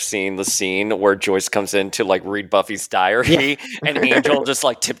killed to have seen the scene where Joyce comes in to like read Buffy's diary and Angel just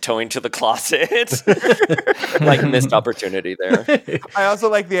like tiptoeing to the closet. Like, missed opportunity there. I also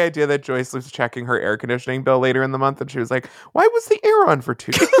like the idea that Joyce was checking her air conditioning bill later in the month and she was like, why was the air on for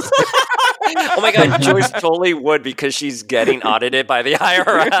 2 days? Oh my God, Joyce totally would because she's getting audited by the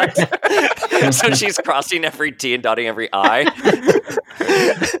IRS. So she's crossing every T and dotting every I.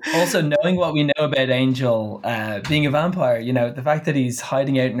 Also, knowing what we know about Angel being a vampire, you know, the fact that he's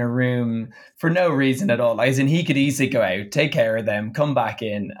hiding out in a room for no reason at all, as in he could easily go out, take care of them, come back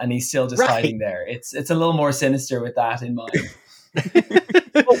in, and he's still just hiding there. It's a little more sinister with that in mind.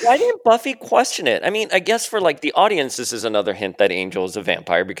 But why didn't Buffy question it? I mean, I guess for like the audience, this is another hint that Angel is a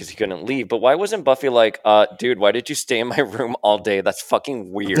vampire because he couldn't leave. But why wasn't Buffy like, dude, why did you stay in my room all day? That's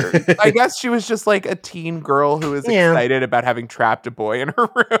fucking weird. I guess she was just like a teen girl who was excited about having trapped a boy in her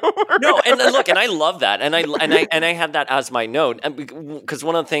room. No, and look, and I love that, and I had that as my note, because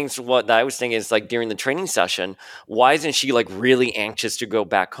one of the things that I was thinking is like during the training session, why isn't she like really anxious to go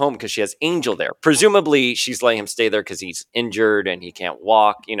back home because she has Angel there? Presumably, she's letting him stay there because he's injured and he can't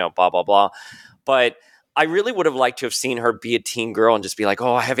walk, you know, blah blah blah. But I really would have liked to have seen her be a teen girl and just be like,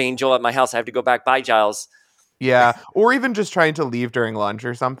 "Oh, I have Angel at my house. I have to go back. Bye, Giles." Yeah, or even just trying to leave during lunch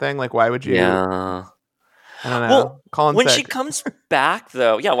or something. Like, why would you? Yeah. I don't know. Well, Call when sick. she comes back,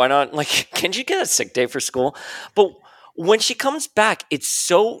 though, yeah, why not? Like, can she get a sick day for school? But when she comes back, it's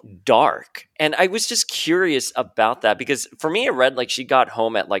so dark, and I was just curious about that because for me, it read like she got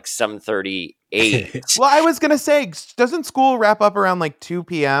home at like 7:38. Well, I was gonna say, doesn't school wrap up around like 2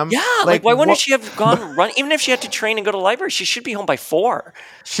 p.m.? Yeah, like why wouldn't she have gone run? Even if she had to train and go to the library, she should be home by 4.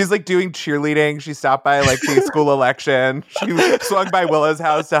 She's like doing cheerleading. She stopped by like the school election. She swung by Willow's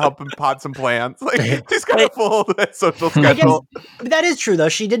house to help him pot some plants. Like she's got a full social schedule. That is true, though.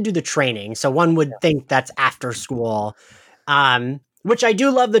 She did do the training, so one would think that's after school. Which I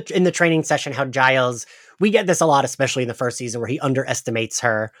do love in the training session how Giles, we get this a lot, especially in the first season, where he underestimates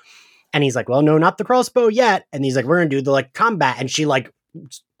her. And he's like, well, no, not the crossbow yet. And he's like, we're going to do the like combat. And she like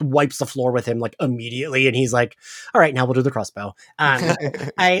wipes the floor with him like immediately. And he's like, all right, now we'll do the crossbow.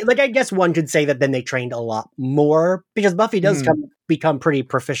 I guess one could say that then they trained a lot more because Buffy does become pretty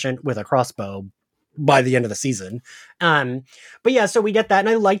proficient with a crossbow by the end of the season. But yeah, so we get that. And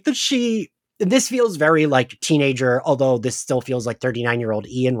I like that this feels very like teenager, although this still feels like 39-year-old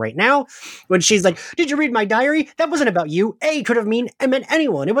Ian right now. When she's like, did you read my diary? That wasn't about you. A could have meant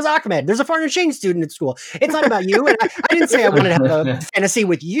anyone. It was Ahmed. There's a foreign exchange student at school. It's not about you. And I didn't say I wanted to have a fantasy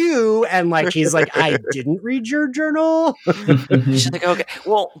with you. And like, he's like, I didn't read your journal. She's like, okay.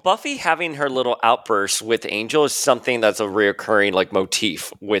 Well, Buffy having her little outbursts with Angel is something that's a reoccurring like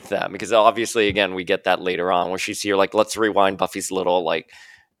motif with them. Because obviously, again, we get that later on where she's here like, let's rewind Buffy's little like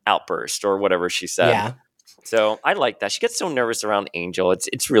outburst or whatever she said. Yeah. So I like that. She gets so nervous around Angel.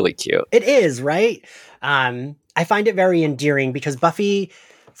 It's really cute. It is, right? I find it very endearing because Buffy,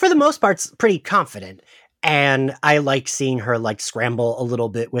 for the most part, is pretty confident. And I like seeing her like scramble a little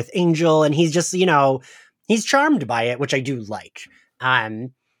bit with Angel. And he's just, you know, he's charmed by it, which I do like.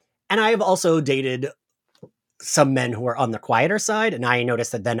 And I have also dated some men who are on the quieter side. And I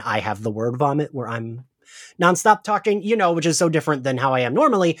noticed that then I have the word vomit where I'm nonstop talking, you know, which is so different than how I am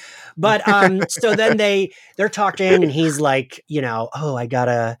normally. But so then they're talking and he's like, you know,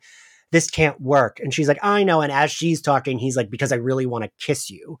 oh, this can't work. And she's like, I know. And as she's talking, he's like, because I really want to kiss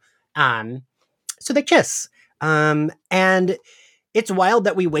you. So they kiss. And it's wild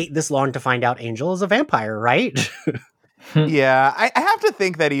that we wait this long to find out Angel is a vampire, right? Yeah, I have to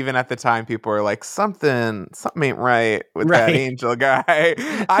think that even at the time, people were like, something ain't right with that Angel guy.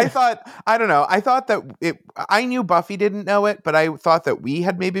 I thought that I knew Buffy didn't know it, but I thought that we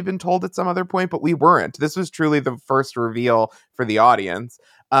had maybe been told at some other point, but we weren't. This was truly the first reveal for the audience,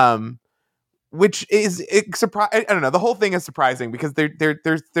 which is surprising. I don't know. The whole thing is surprising because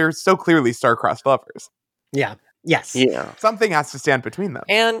they're so clearly star-crossed lovers. Yeah. Yes. Yeah. Something has to stand between them.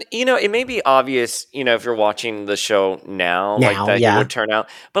 And, you know, it may be obvious, you know, if you're watching the show now like that it would turn out.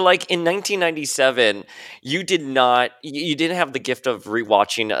 But like in 1997, you didn't have the gift of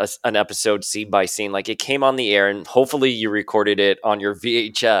rewatching an episode scene by scene. Like it came on the air and hopefully you recorded it on your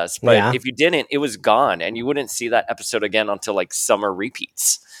VHS. But if you didn't, it was gone and you wouldn't see that episode again until like summer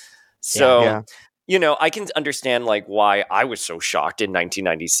repeats. So you know, I can understand like why I was so shocked in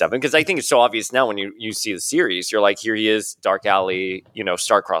 1997 because I think it's so obvious now when you see the series. You're like, here he is, Dark Alley, you know,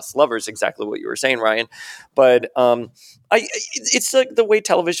 star-crossed lovers, exactly what you were saying, Ryan. But it's like the way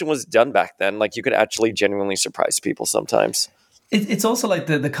television was done back then. Like you could actually genuinely surprise people sometimes. It's also like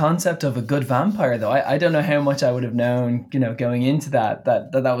the concept of a good vampire, though. I don't know how much I would have known, you know, going into that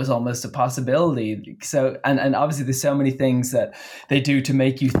was almost a possibility. So, and obviously there's so many things that they do to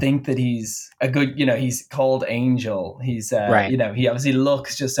make you think that he's a good, you know, he's called Angel. He's, you know, he obviously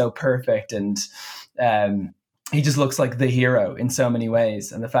looks just so perfect and he just looks like the hero in so many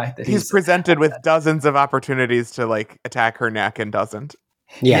ways. And the fact that he's presented with dozens of opportunities to like attack her neck and doesn't.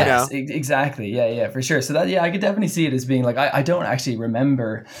 Yeah. Yes, exactly. Yeah, for sure. So that, I could definitely see it as being like, I don't actually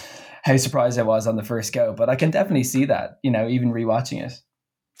remember how surprised I was on the first go, but I can definitely see that, even rewatching it.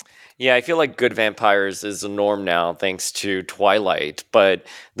 Yeah, I feel like good vampires is the norm now, thanks to Twilight. But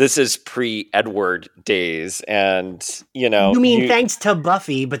this is pre-Edward days, and You mean thanks to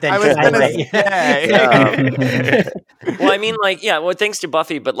Buffy, but then I was gonna Twilight. say. Well, I mean, thanks to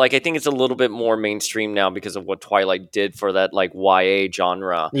Buffy, but I think it's a little bit more mainstream now because of what Twilight did for that YA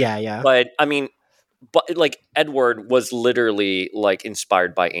genre. Yeah. But I mean, Edward was literally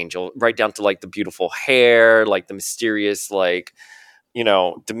inspired by Angel, right down to the beautiful hair, the mysterious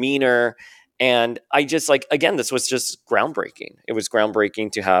demeanor. And I just again, this was just groundbreaking. It was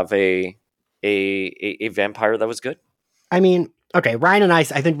groundbreaking to have a vampire that was good. I mean, okay, Ryan and I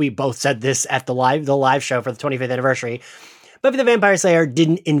think we both said this at the live show for the 25th anniversary. Buffy the Vampire Slayer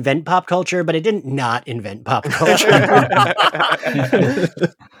didn't invent pop culture, but it didn't not invent pop culture.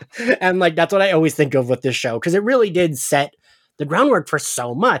 And that's what I always think of with this show, because it really did set the groundwork for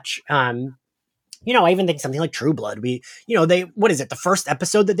so much. I even think something like True Blood. What is it? The first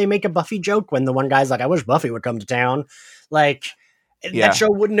episode that they make a Buffy joke when the one guy's like, "I wish Buffy would come to town." That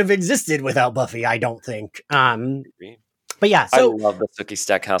show wouldn't have existed without Buffy, I don't think. But yeah, so I love the Sookie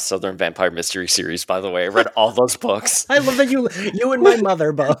Stackhouse Southern Vampire Mystery Series, by the way. I read all those books. I love that you and my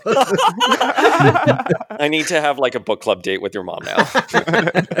mother both. I need to have a book club date with your mom now.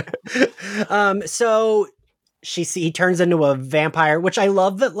 So he turns into a vampire, which I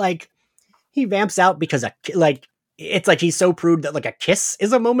love that he vamps out because it's he's so prude that a kiss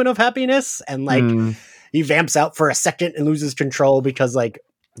is a moment of happiness, and he vamps out for a second and loses control because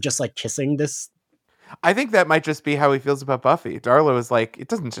just kissing this. I think that might just be how he feels about Buffy. Darla was like, it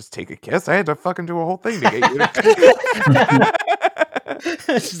doesn't just take a kiss. I had to fucking do a whole thing to get you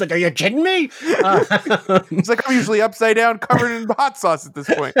to She's like, are you kidding me? It's like, I'm usually upside down, covered in hot sauce at this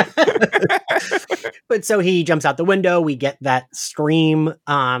point. But so he jumps out the window. We get that scream,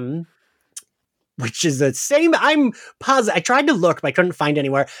 which is the same. I'm positive. I tried to look, but I couldn't find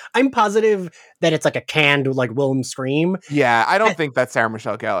anywhere. I'm positive that it's a canned Willem scream. Yeah, I don't think that's Sarah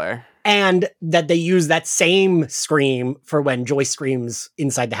Michelle Gellar. And that they use that same scream for when Joyce screams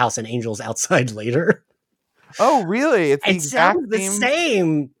inside the house and Angel's outside later. Oh, really? It's the exact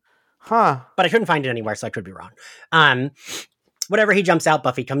same. Huh. But I couldn't find it anywhere, so I could be wrong. Whatever, he jumps out.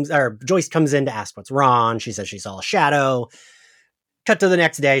 Joyce comes in to ask what's wrong. She says she saw a shadow. Cut to the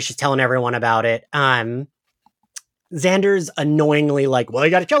next day. She's telling everyone about it. Xander's annoyingly well,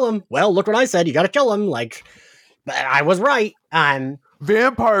 you gotta kill him. Well, look what I said. You gotta kill him. I was right.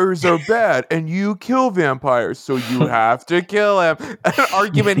 Vampires are bad, and you kill vampires, so you have to kill him. An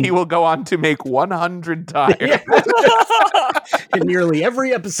argument he will go on to make 100 times. In nearly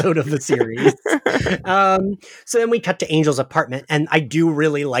every episode of the series. So then we cut to Angel's apartment, and I do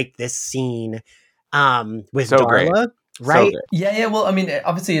really like this scene with Darla, great. right? So yeah. Well, I mean,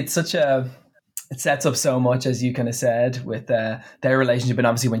 obviously it sets up so much, as you kind of said, with their relationship, and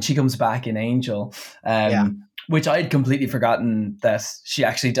obviously when she comes back in Angel, which I had completely forgotten that she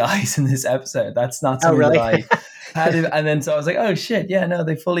actually dies in this episode. That's not something that I had. And then so I was like, oh shit, yeah, no,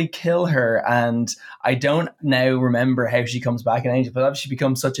 they fully kill her. And I don't now remember how she comes back in Angel, but obviously she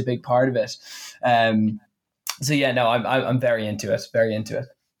becomes such a big part of it. So yeah, no, I'm very into it. Very into it.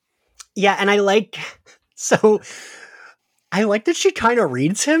 Yeah, and I like that she kind of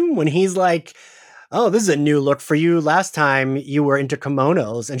reads him when he's like, oh, this is a new look for you. Last time you were into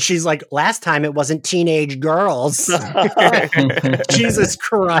kimonos. And she's like, last time it wasn't teenage girls. Jesus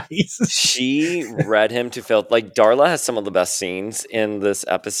Christ. She read him to filth. Darla has some of the best scenes in this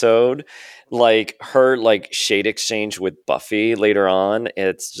episode. Her shade exchange with Buffy later on,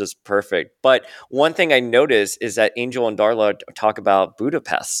 it's just perfect. But one thing I noticed is that Angel and Darla talk about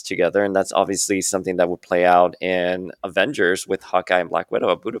Budapest together, and that's obviously something that would play out in Avengers with Hawkeye and Black Widow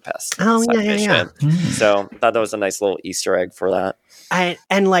at Budapest. Oh, yeah. So I thought that was a nice little Easter egg for that.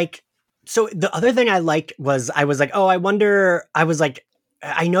 So the other thing I liked was I was like, oh, I wonder, I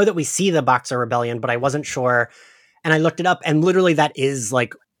know that we see the Boxer Rebellion, but I wasn't sure. And I looked it up, and literally that is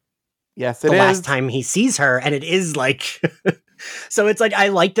yes, the last time he sees her, and it is so it's I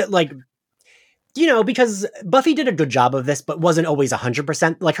liked it, because Buffy did a good job of this, but wasn't always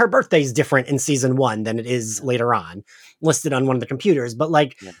 100%. Her birthday's different in season 1 than it is later on, listed on one of the computers. But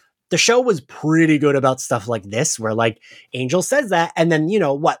the show was pretty good about stuff like this, where Angel says that, and then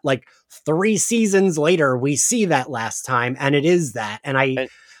 3 seasons later we see that last time, and it is that, and I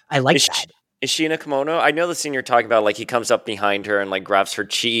like that. Is she in a kimono? I know the scene you're talking about. He comes up behind her and grabs her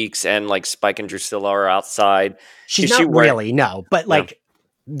cheeks, and Spike and Drusilla are outside. She's not really, no. But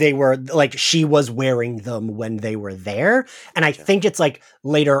they were like she was wearing them when they were there. And I think it's like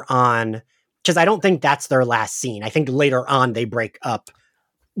later on, because I don't think that's their last scene. I think later on they break up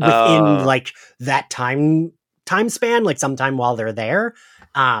within like that time span, like sometime while they're there.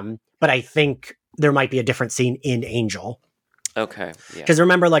 But I think there might be a different scene in Angel. Okay. Yeah. Because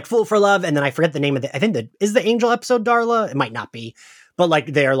remember, like Fool for Love, and then I forget the name of I think is the Angel episode Darla? It might not be, but like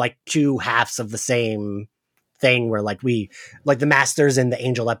they're like two halves of the same thing. Where like the Masters in the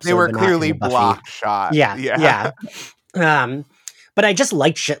Angel episode, they were clearly block shot. Yeah. But I just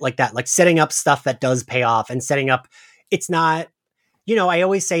like shit like that, like setting up stuff that does pay off and setting up. It's not, I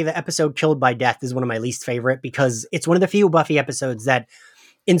always say the episode Killed by Death is one of my least favorite because it's one of the few Buffy episodes that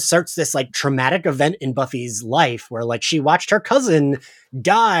inserts this like traumatic event in Buffy's life where like she watched her cousin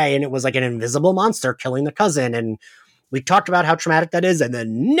die and it was like an invisible monster killing the cousin. And we talked about how traumatic that is and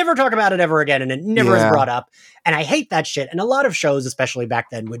then never talk about it ever again. And it never is brought up. And I hate that shit. And a lot of shows, especially back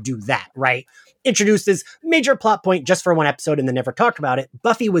then, would do that, right? Introduce this major plot point just for one episode and then never talk about it.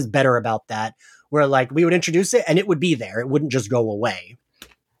 Buffy was better about that, where like we would introduce it and it would be there. It wouldn't just go away.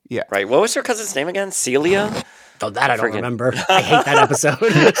 Yeah. Right. What was her cousin's name again? Celia? Oh, that I don't remember. I hate that episode.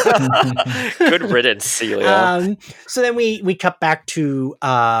 Good riddance, Celia. So then we cut back to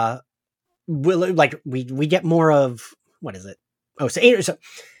Willow. Like we get more of what is it? Oh, so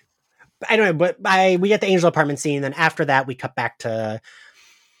I don't know, but we get the Angel apartment scene. Then after that, we cut back to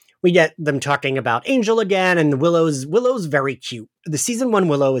we get them talking about Angel again, and Willow's very cute. The season 1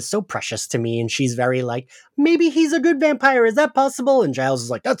 Willow is so precious to me, and she's very like, maybe he's a good vampire. Is that possible? And Giles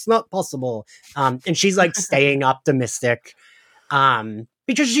is like, that's not possible. And she's like staying optimistic.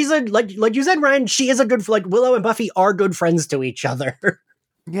 Because she's like you said, Ryan, she is a good, like Willow and Buffy are good friends to each other.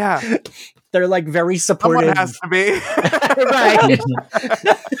 Yeah. They're like very supportive. Someone has to be. Right.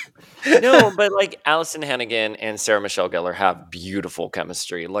 No, but like Allison Hannigan and Sarah Michelle Gellar have beautiful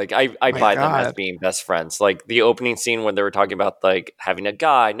chemistry. Like I buy them as being best friends. Like the opening scene when they were talking about like having a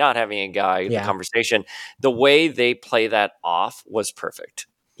guy, not having a guy, the conversation, the way they play that off was perfect.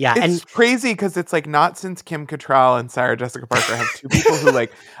 Yeah, it's crazy because it's like not since Kim Cattrall and Sarah Jessica Parker have two people who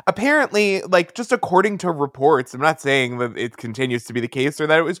like apparently like just according to reports, I'm not saying that it continues to be the case or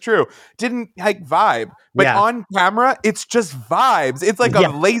that it was true, didn't like vibe, but on camera it's just vibes. It's like a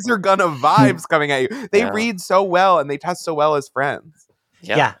laser gun of vibes coming at you. They read so well and they test so well as friends.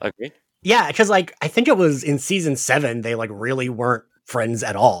 Yeah, agreed. Yeah, because like I think it was in season 7 they like really weren't friends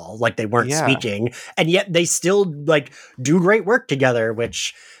at all. Like they weren't speaking, and yet they still like do great work together,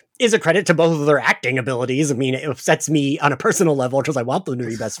 which is a credit to both of their acting abilities. I mean, it upsets me on a personal level because I want them to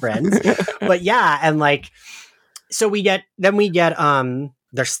be best friends. But yeah, and like so we get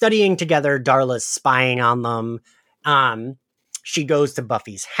they're studying together, Darla's spying on them. She goes to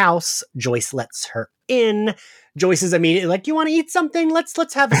Buffy's house. Joyce lets her in. Joyce is immediately like, you want to eat something?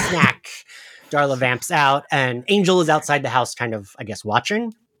 Let's have a snack. Darla vamps out, and Angel is outside the house, kind of, I guess,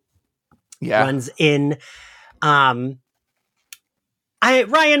 watching. Yeah. Runs in. Ryan,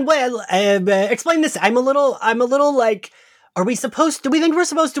 explain this. I'm a little like, do we think we're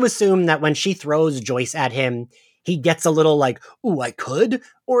supposed to assume that when she throws Joyce at him, he gets a little like, ooh, I could?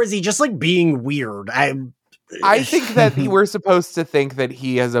 Or is he just like being weird? I think that we're supposed to think that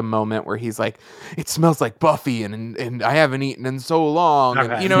he has a moment where he's like, it smells like Buffy and I haven't eaten in so long.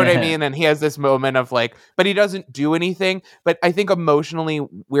 Okay. And you know what I mean? And he has this moment of like, but he doesn't do anything. But I think emotionally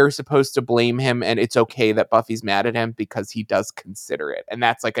we're supposed to blame him and it's okay that Buffy's mad at him because he does consider it. And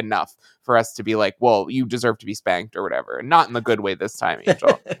that's like enough for us to be like, well, you deserve to be spanked or whatever. And not in the good way this time,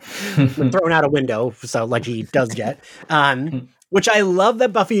 Angel. Thrown out a window, so like he does get. Which I love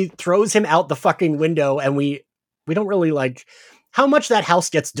that Buffy throws him out the fucking window, and we don't really like how much that house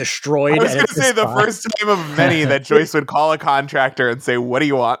gets destroyed. I was going to say the first time of many that Joyce would call a contractor and say, what do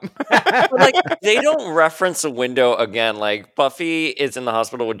you want? But like they don't reference a window again. Like Buffy is in the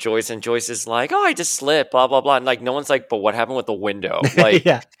hospital with Joyce and Joyce is like, oh, I just slipped, blah, blah, blah. And like no one's like, but what happened with the window? Like,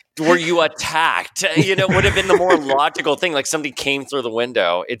 were you attacked? You know, would have been the more logical thing. Like somebody came through the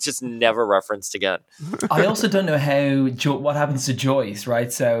window. It's just never referenced again. I also don't know what happens to Joyce,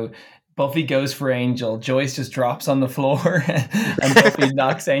 right? So Buffy goes for Angel. Joyce just drops on the floor and Buffy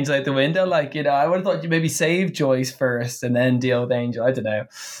knocks Angel out the window. Like, you know, I would have thought you maybe save Joyce first and then deal with Angel. I don't know.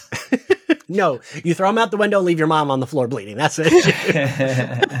 No, you throw him out the window, leave your mom on the floor bleeding. That's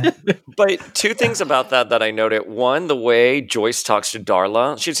it. But two things about that I noted. One, the way Joyce talks to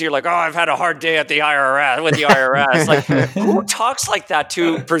Darla. She's here like, oh, I've had a hard day at the IRS with the IRS. Like, who talks like that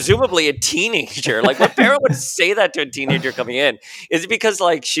to presumably a teenager? Like, what parent would say that to a teenager coming in? Is it because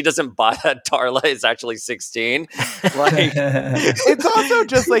like she doesn't buy that Darla is actually 16? Like, it's also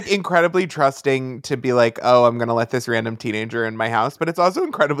just like incredibly trusting to be like, oh, I'm gonna let this random teenager in my house, but it's also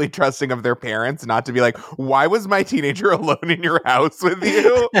incredibly trusting of their parents not to be like, why was my teenager alone in your house with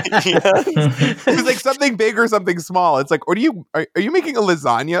you? It was like something big or something small. It's like, what are you making a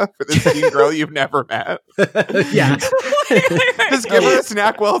lasagna for this teen girl you've never met? Yeah. Just give her a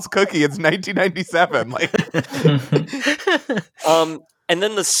Snackwell's cookie. It's 1997. Like, and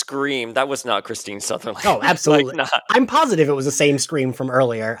then the scream, that was not Christine Sutherland. Oh, absolutely. Like, I'm positive it was the same scream from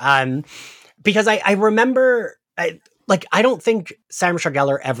earlier. Because I remember, I don't think Sarah Michelle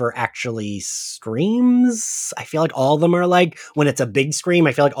Gellar ever actually screams. I feel like all of them are like, when it's a big scream,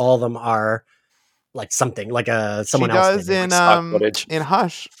 I feel like all of them are like something, like someone she else. She does in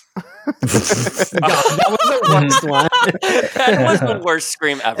Hush. God, that was the worst one. That was the worst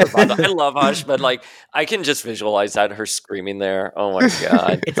scream ever. By the way. I love Hush, but like I can just visualize that, her screaming there. Oh my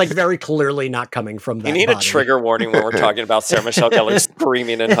God. It's like very clearly not coming from that. You need body. a trigger warning when we're talking about Sarah Michelle Gellar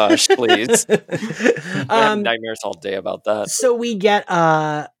screaming in Hush, please. I have nightmares all day about that. So we get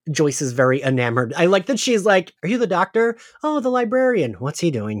Joyce is very enamored. I like that she's like, are you the doctor? Oh, the librarian. What's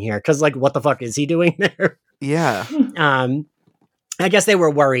he doing here? Because like, what the fuck is he doing there? Yeah. I guess they were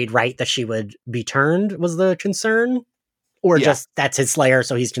worried, right, that she would be turned was the concern? Or just that's his slayer,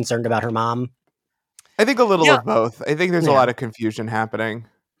 so he's concerned about her mom? I think a little of both. I think there's a lot of confusion happening.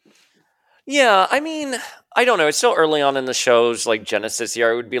 Yeah, I mean, I don't know. It's still early on in the show's like Genesis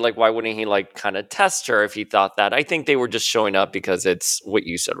here. It would be like, why wouldn't he like kind of test her if he thought that? I think they were just showing up because it's what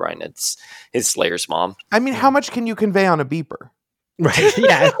you said, Ryan. It's his slayer's mom. I mean, how much can you convey on a beeper? Right.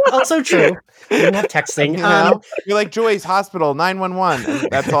 Yeah. Also true. We didn't have texting. You're like, Joyce, hospital, 911.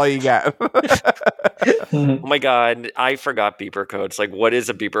 That's all you get. Oh my God. I forgot beeper codes. Like, what is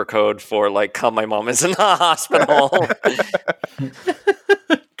a beeper code for like, come, my mom is in the hospital?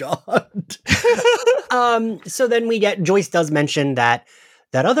 God. So then we get, Joyce does mention that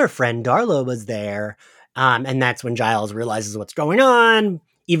other friend, Darla, was there. And that's when Giles realizes what's going on,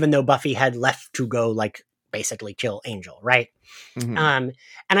 even though Buffy had left to go like basically kill Angel, right? Mm-hmm. And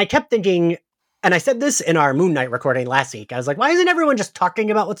I kept thinking, and I said this in our Moon Knight recording last week, I was like, why isn't everyone just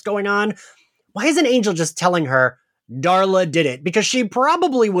talking about what's going on? Why isn't Angel just telling her Darla did it? Because she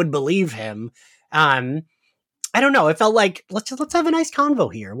probably would believe him. I don't know. It felt like, let's have a nice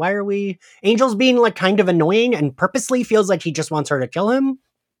convo here. Why are we... Angel's being like kind of annoying and purposely feels like he just wants her to kill him,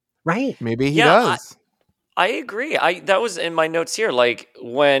 right? Maybe he does. I agree. That was in my notes here. Like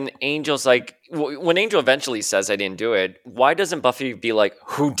when Angel's like, when Angel eventually says I didn't do it, why doesn't Buffy be like,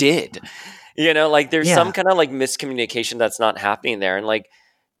 who did? You know, like there's some kind of like miscommunication that's not happening there. And like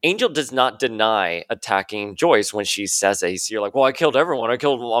Angel does not deny attacking Joyce when she says it. You're like, well, I killed everyone. I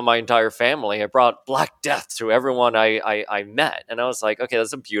killed my entire family. I brought Black Death to everyone I met. And I was like, okay,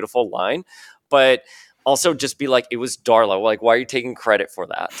 that's a beautiful line. But also just be like, it was Darla. Like, why are you taking credit for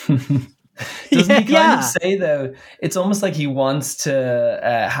that? Doesn't he kind of say, though, it's almost like he wants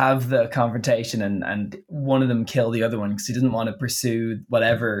to have the confrontation and one of them kill the other one because he doesn't want to pursue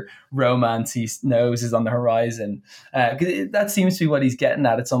whatever romance he knows is on the horizon. That seems to be what he's getting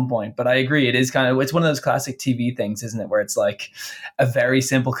at some point. But I agree, it's one of those classic TV things, isn't it, where it's like a very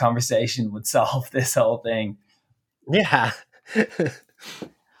simple conversation would solve this whole thing. Yeah.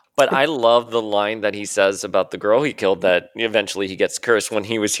 But I love the line that he says about the girl he killed that eventually he gets cursed when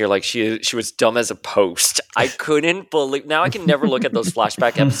he was here. Like she was dumb as a post. I couldn't believe. Now I can never look at those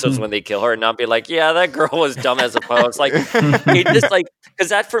flashback episodes when they kill her and not be like, yeah, that girl was dumb as a post. Like it just like, because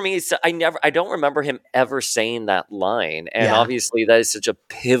that for me is, I don't remember him ever saying that line. And obviously that is such a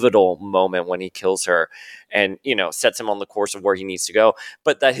pivotal moment when he kills her and, you know, sets him on the course of where he needs to go.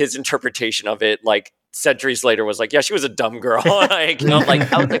 But that his interpretation of it, like, centuries later was like, yeah, she was a dumb girl. I was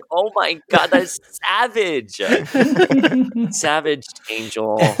like, oh my God, that's savage. Savage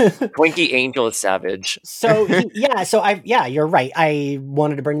Angel. Twinkie Angel is savage. So you're right. I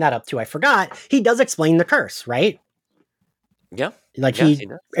wanted to bring that up too. I forgot. He does explain the curse, right? Yeah. Like he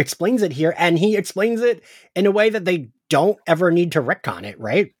explains it here, and he explains it in a way that they don't ever need to retcon it,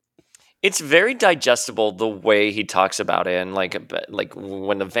 right? It's very digestible the way he talks about it, and like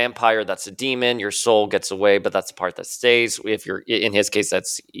when the vampire, that's a demon, your soul gets away, but that's the part that stays. If you're in his case,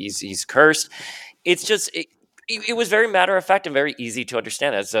 that's he's cursed. It's just it was very matter of fact and very easy to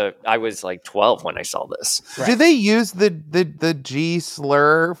understand. I was like 12 when I saw this. Right. Did they use the G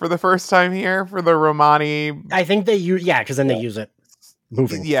slur for the first time here for the Romani? I think they use because then they use it.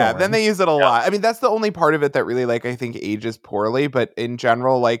 moving Yeah, forward. then they use it a lot. I mean, that's the only part of it that really, like, I think ages poorly. But in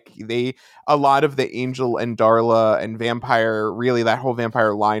general, like, a lot of the Angel and Darla and vampire, really that whole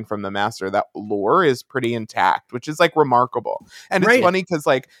vampire line from the Master, that lore is pretty intact, which is like remarkable. And it's funny because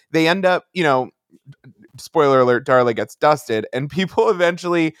like they end up, you know, spoiler alert, Darla gets dusted, and people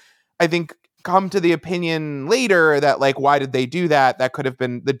eventually, I think, come to the opinion later that like, why did they do that? That could have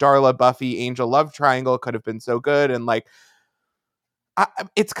been the Darla Buffy Angel love triangle could have been so good, and like,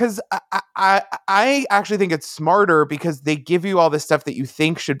 it's because I actually think it's smarter because they give you all this stuff that you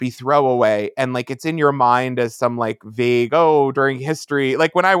think should be throwaway, and like it's in your mind as some like vague, oh, during history.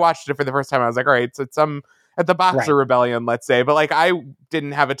 Like when I watched it for the first time, I was like, all right, so it's some at the Boxer Rebellion, let's say, but like I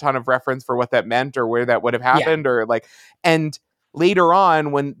didn't have a ton of reference for what that meant or where that would have happened or like, and later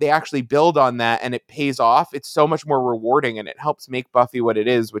on when they actually build on that and it pays off, it's so much more rewarding and it helps make Buffy what it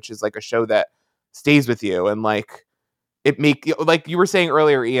is, which is like a show that stays with you. And like it like you were saying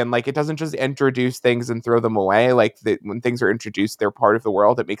earlier, Ian, like it doesn't just introduce things and throw them away. Like when things are introduced, they're part of the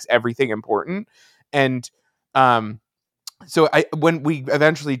world. It makes everything important. And so when we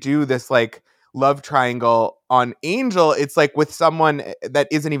eventually do this like love triangle on Angel, it's like with someone that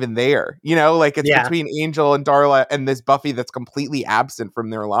isn't even there, you know, like it's between Angel and Darla and this Buffy that's completely absent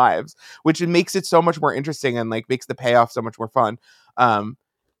from their lives, which makes it so much more interesting and like makes the payoff so much more fun.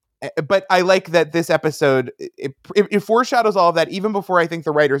 But I like that this episode, it foreshadows all of that even before I think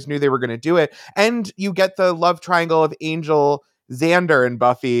the writers knew they were going to do it. And you get the love triangle of Angel, Xander, and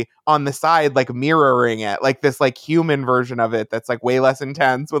Buffy on the side, like mirroring it, like this like human version of it that's like way less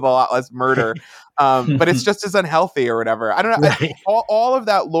intense with a lot less murder. But it's just as unhealthy or whatever. I don't know. All of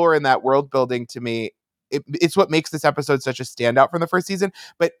that lore and that world building to me, it's what makes this episode such a standout from the first season.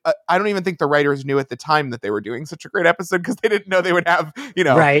 But I don't even think the writers knew at the time that they were doing such a great episode because they didn't know they would have, you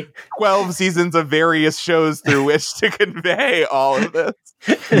know, 12 seasons of various shows through which to convey all of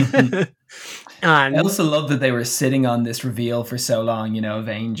this. I also love that they were sitting on this reveal for so long, you know, of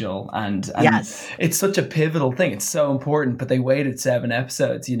Angel, and it's such a pivotal thing. It's so important, but they waited 7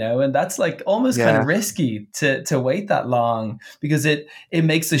 episodes, you know, and that's like almost kind of risky to wait that long because it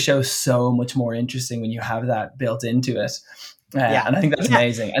makes the show so much more interesting when you have that built into it. And I think that's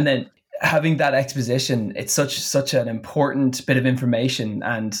amazing. And then having that exposition, it's such an important bit of information,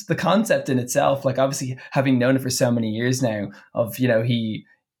 and the concept in itself, like obviously having known it for so many years now of, you know, he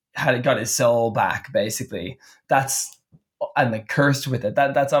got his soul back basically, and like cursed with it,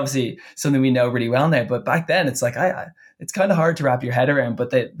 that's obviously something we know really well now, but back then it's like it's kind of hard to wrap your head around, but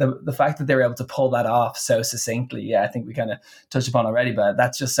the fact that they were able to pull that off so succinctly, I think we kind of touched upon already, but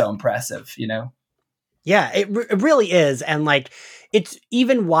that's just so impressive, you know. It really is. And like it's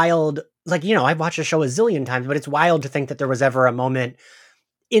even wild, like, you know, I've watched the show a zillion times, but it's wild to think that there was ever a moment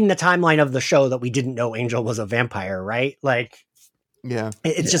in the timeline of the show that we didn't know Angel was a vampire, right? Like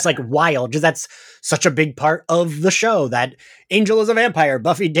it's just like wild because that's such a big part of the show, that Angel is a vampire,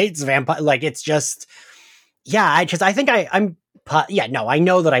 Buffy dates vampire. Like it's just, because I think I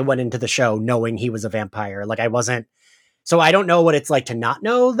know that I went into the show knowing he was a vampire. Like I wasn't, so I don't know what it's like to not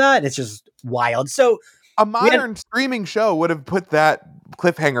know that. It's just wild. So a modern streaming show would have put that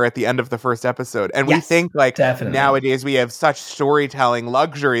cliffhanger at the end of the first episode, and we think like nowadays we have such storytelling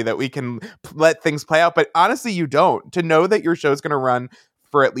luxury that we can let things play out, but honestly you don't. To know that your show is going to run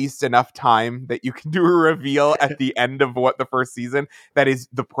for at least enough time that you can do a reveal at the end of what the first season that is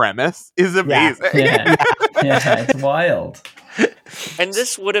the premise is amazing. It's wild. And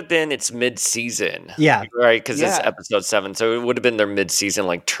this would have been its mid-season, right? Because it's episode 7, so it would have been their mid-season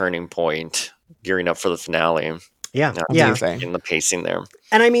like turning point, gearing up for the finale. In the pacing there.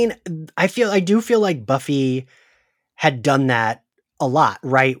 And I mean, I do feel like Buffy had done that a lot,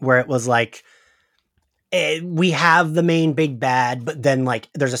 right? Where it was like, we have the main big bad, but then like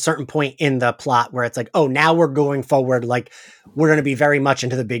there's a certain point in the plot where it's like, oh, now we're going forward. Like we're going to be very much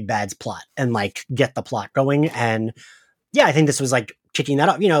into the big bad's plot and like get the plot going. And I think this was like kicking that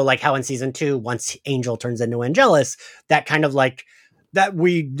up, you know, like how in season 2, once Angel turns into Angelus, that kind of like, that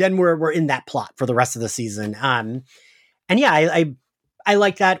we're in that plot for the rest of the season. And I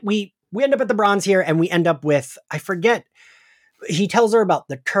like that. We end up at the bronze here, and we end up with, I forget, he tells her about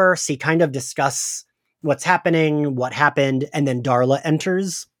the curse. He kind of discuss what's happening, what happened, and then Darla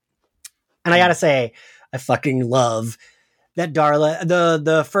enters. And I gotta say, I fucking love that Darla,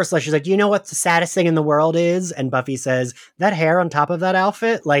 the first line, she's like, you know what the saddest thing in the world is? And Buffy says, that hair on top of that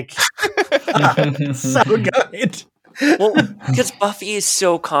outfit? Like, so good. Well, because Buffy is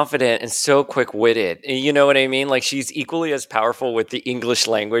so confident and so quick-witted. You know what I mean? Like, she's equally as powerful with the English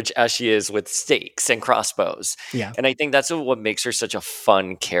language as she is with stakes and crossbows. Yeah. And I think that's what makes her such a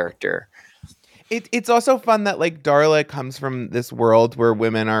fun character. It's also fun that like Darla comes from this world where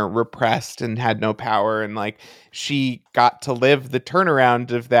women are repressed and had no power, and like she got to live the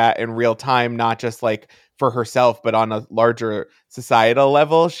turnaround of that in real time, not just like for herself, but on a larger societal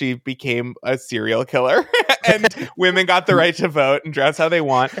level. She became a serial killer and women got the right to vote and dress how they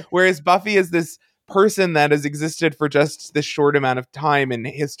want. Whereas Buffy is this person that has existed for just this short amount of time in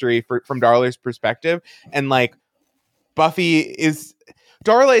history from Darla's perspective. And like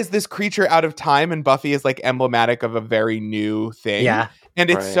Darla is this creature out of time, and Buffy is like emblematic of a very new thing. Yeah. And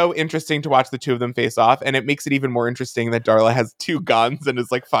it's so interesting to watch the two of them face off, and it makes it even more interesting that Darla has 2 guns and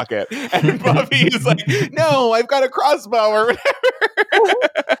is like, fuck it. And Buffy is like, no, I've got a crossbow or whatever.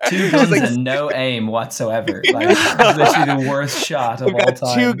 2 guns and no aim whatsoever. Like, literally the worst shot of all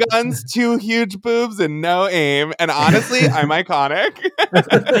time. 2 guns, 2 huge boobs, and no aim. And honestly, I'm iconic.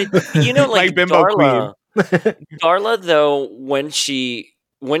 You know, like Bimbo Darla, Darla, though, when she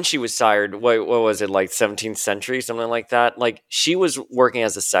was sired, what was it, like 17th century, something like that? Like, she was working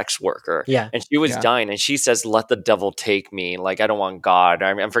as a sex worker. Yeah. And she was dying, and she says, let the devil take me. Like, I don't want God.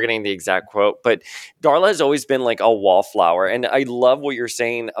 I'm forgetting the exact quote. But Darla has always been like a wallflower. And I love what you're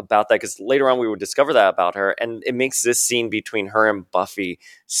saying about that, because later on we would discover that about her. And it makes this scene between her and Buffy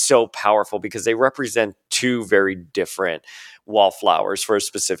so powerful, because they represent 2 very different wallflowers for a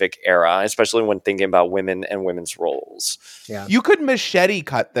specific era, especially when thinking about women and women's roles. Yeah. You could machete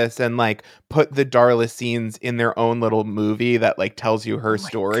cut this and like put the Darla scenes in their own little movie that like tells you her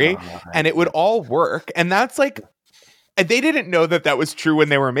story, and it would all work. And that's like, they didn't know that was true when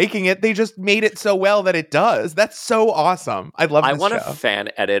they were making it. They just made it so well that it does. That's so awesome. I love this want show. a fan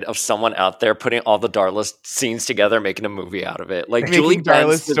edit of someone out there putting all the Darla scenes together, making a movie out of it. Like, Making Julie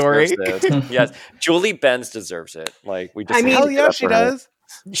Darla's Benz story. deserves it. Yes, Julie Benz deserves it. Like, we just I mean, Hell yeah, she does.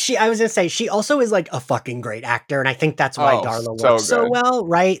 I was gonna say, she also is like a fucking great actor, and I think that's why Darla so works so good. well,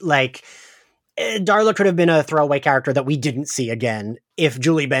 right? Like, Darla could have been a throwaway character that we didn't see again if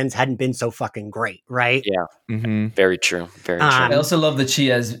Julie Benz hadn't been so fucking great, right? Yeah. Mm-hmm. Very true. Very true. I also love that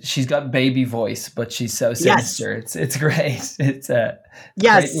she's got baby voice, but she's so sinister. Yes. It's great. It's a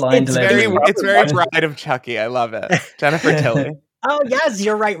Yes, great line delivery. It's very Bride of Chucky. I love it. Jennifer Tilly. Oh yes,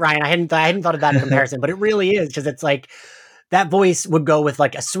 you're right, Ryan. I hadn't thought of that comparison, but it really is, because it's like that voice would go with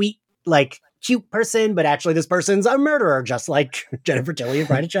like a sweet, like cute person, but actually this person's a murderer, just like Jennifer Tilly and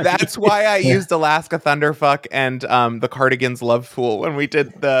Bride of Chucky. That's why I used Alaska Thunderfuck and the Cardigans Love Fool when we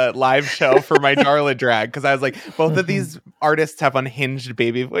did the live show for my Darla drag, because I was like, both of these artists have unhinged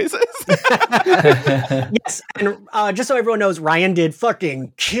baby voices. Yes, and just so everyone knows, Ryan did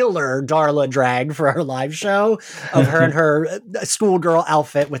fucking killer Darla drag for our live show of her in her schoolgirl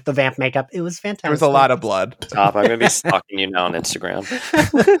outfit with the vamp makeup. It was fantastic. There was a lot of blood. Stop. I'm going to be stalking you now on Instagram.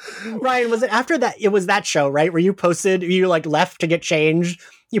 Ryan, was it after that? It was that show, right? Where you like left to get changed.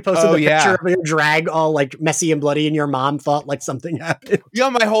 You posted the picture of your drag all like messy and bloody, and your mom thought like something happened. Yeah,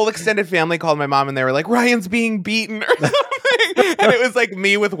 my whole extended family called my mom and they were like, Ryan's being beaten or something. And it was like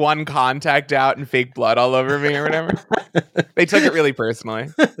me with one contact out and fake blood all over me or whatever. They took it really personally.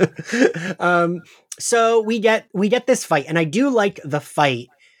 So we get this fight, and I do like the fight,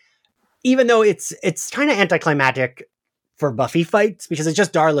 even though it's kind of anticlimactic for Buffy fights, because it's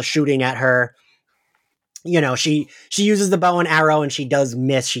just Darla shooting at her. You know, she uses the bow and arrow, and she does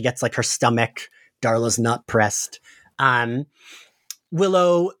miss. She gets like her stomach, Darla's nut pressed.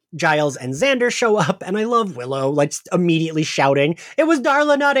 Willow, Giles, and Xander show up, and I love Willow like immediately shouting, "It was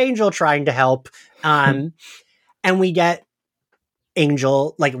Darla, not Angel," trying to help. And we get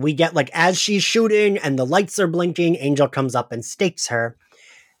Angel, as she's shooting and the lights are blinking, Angel comes up and stakes her.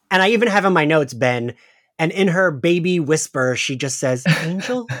 And I even have in my notes, Ben, and in her baby whisper, she just says,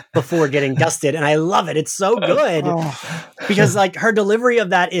 "Angel," before getting dusted. And I love it. It's so good. Because like her delivery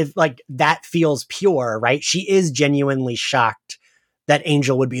of that is like, that feels pure, right? She is genuinely shocked that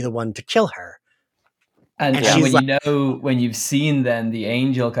Angel would be the one to kill her. And she's when you've seen then the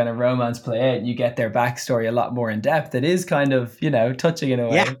Angel kind of romance play out, you get their backstory a lot more in depth. It is kind of, touching in a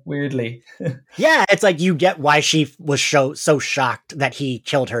way, weirdly. Yeah, it's like you get why she was so shocked that he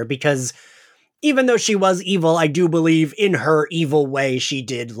killed her, because even though she was evil, I do believe in her evil way she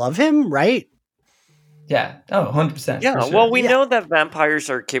did love him, right? Yeah. Oh, 100%. Yeah. Sure. Well, we know that vampires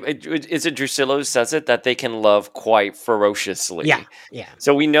are capable. Is it Drusilla who says it, that they can love quite ferociously? Yeah. Yeah.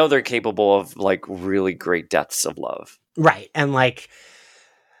 So we know they're capable of like really great depths of love. Right. And like,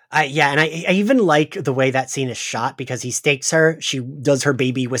 I even like the way that scene is shot, because he stakes her. She does her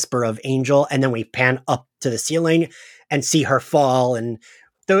baby whisper of Angel, and then we pan up to the ceiling and see her fall. And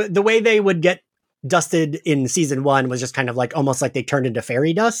the way they would get dusted in season 1 was just kind of like almost like they turned into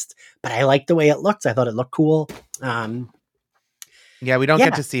fairy dust, but I liked the way it looked. I thought it looked cool. Yeah, we don't Yeah.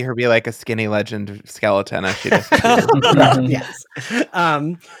 get to see her be like a skinny legend skeleton as she does. Yes.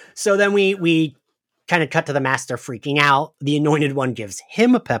 So then we kind of cut to the master freaking out. The Anointed One gives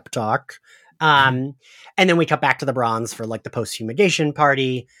him a pep talk. And then we cut back to the Bronze for like the post-fumigation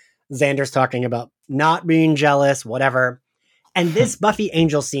party. Xander's talking about not being jealous, whatever. And this Buffy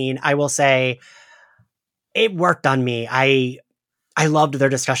Angel scene, I will say, it worked on me. I loved their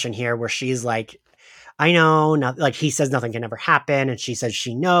discussion here where she's like, I know, not, like he says nothing can ever happen. And she says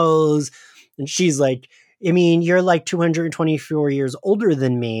she knows. And she's like, I mean, you're like 224 years older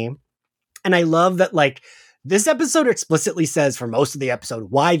than me. And I love that, like, this episode explicitly says for most of the episode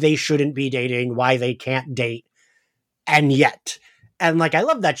why they shouldn't be dating, why they can't date. And yet, and like, I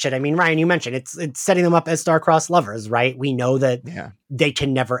love that shit. I mean, Ryan, you mentioned it's setting them up as star-crossed lovers, right? We know that they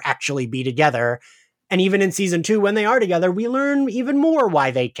can never actually be together. And even in season 2, when they are together, we learn even more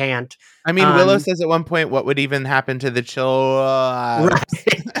why they can't. I mean, Willow says at one point, what would even happen to the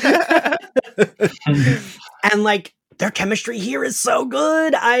Right. And like, their chemistry here is so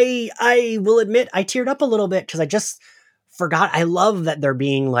good. I will admit, I teared up a little bit because I just forgot. I love that they're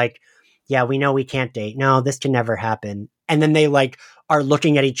being like, yeah, we know we can't date. No, this can never happen. And then they like are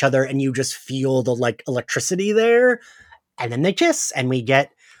looking at each other and you just feel the like electricity there. And then they kiss and we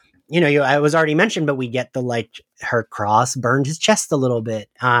get, I was already mentioned, but we get the like her cross burned his chest a little bit.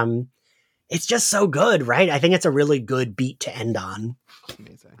 It's just so good, right? I think it's a really good beat to end on.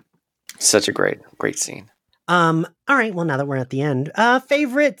 Amazing. Such a great scene. All right. Well, now that we're at the end,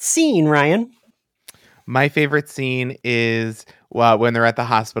 favorite scene, Ryan? My favorite scene is when they're at the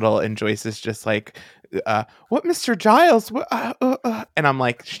hospital and Joyce is just like, what, Mr. Giles? And I'm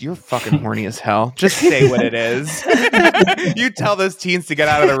like, you're fucking horny as hell. Just say what it is. You tell those teens to get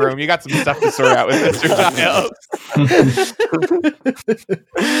out of the room. You got some stuff to sort out with Mr.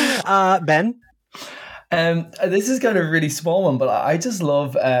 Giles. Ben? This is kind of a really small one, but I just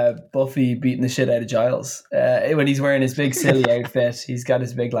love Buffy beating the shit out of Giles when he's wearing his big silly outfit. He's got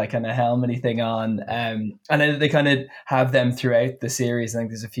his big like kind of helmety thing on, and then they kind of have them throughout the series. I think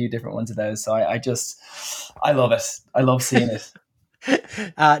there's a few different ones of those. So I love it. I love seeing it.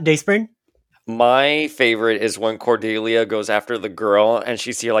 Dayspring? My favorite is when Cordelia goes after the girl and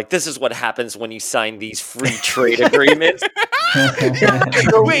she's here like, this is what happens when you sign these free trade agreements.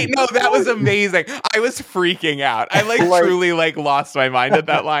 Wait, no, that was amazing. I was freaking out. I truly lost my mind at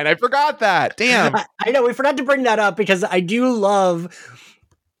that line. I forgot that. Damn. I know we forgot to bring that up because I love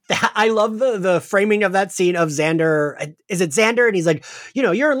the framing of that scene of Xander. Is it Xander? And he's like,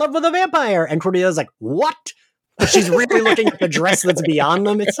 you're in love with a vampire. And Cordelia's like, what? But she's really looking at the dress that's beyond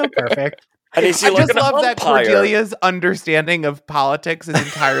them. It's so perfect. I just love that Cordelia's understanding of politics is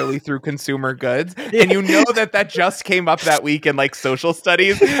entirely through consumer goods, and that just came up that week in like social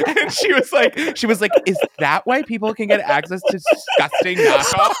studies, and she was like, is that why people can get access to disgusting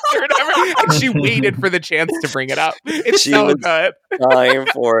knockoffs or whatever? And she waited for the chance to bring it up. It's so good. Time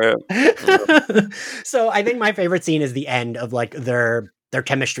for it. So I think my favorite scene is the end of like their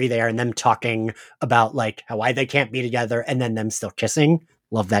chemistry there, and them talking about like why they can't be together, and then them still kissing.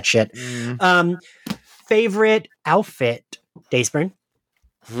 Love that shit. Favorite outfit, Dayspring?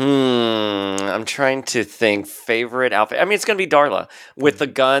 I'm trying to think. Favorite outfit? I mean, it's going to be Darla with the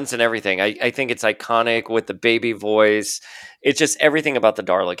guns and everything. I think it's iconic with the baby voice. It's just everything about the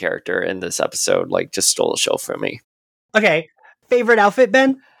Darla character in this episode, like, just stole the show from me. Okay. Favorite outfit,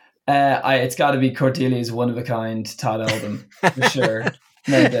 Ben? It's got to be Cordelia's one-of-a-kind Todd Eldon, for sure.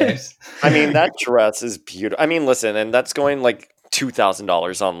 No doubt. I mean, that dress is beautiful. I mean, listen, and that's going like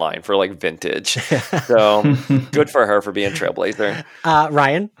 $2,000 online for like vintage. So good for her for being trailblazer.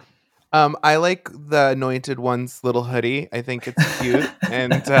 Ryan? I like the Anointed One's little hoodie. I think it's cute.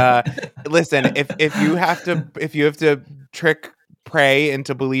 And listen, if you have to trick Prey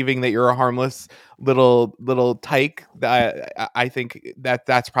into believing that you're a harmless little tyke, I think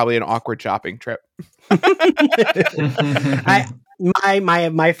that's probably an awkward shopping trip. My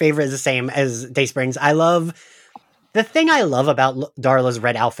favorite is the same as Daysprings. The thing I love about Darla's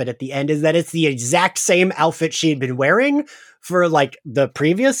red outfit at the end is that it's the exact same outfit she had been wearing for like the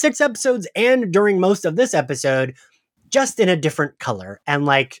previous 6 episodes and during most of this episode, just in a different color. And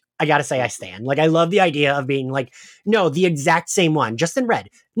like, I gotta say I stand. Like, I love the idea of being like, no, the exact same one, just in red.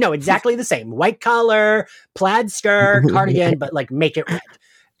 No, exactly the same. White collar, plaid skirt, cardigan, but like make it red.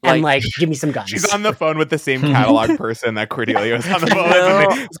 and like give me some guns. She's on the phone with the same catalog person that Cordelia was on the phone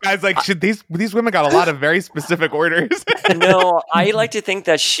with. And this guy's like, these women got a lot of very specific orders. No, I like to think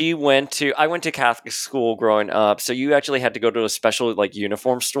that I went to Catholic school growing up, so you actually had to go to a special like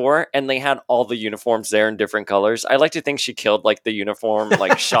uniform store, and they had all the uniforms there in different colors. I like to think she killed like the uniform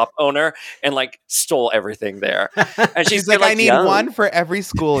like shop owner and like stole everything there. And she's like, I need one for every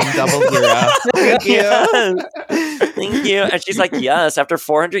school in 00. Thank you. Yes. Thank you. And she's like, yes, after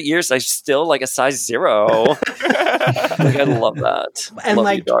 400 years, I still like a size 0. Like, I love that. And love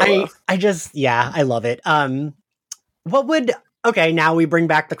like, I love it. Okay, now we bring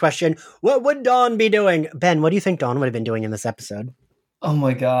back the question, what would Dawn be doing? Ben, what do you think Dawn would have been doing in this episode? Oh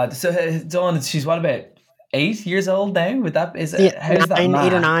my God. So Dawn, she's what, about 8 years old now? Would that is how's that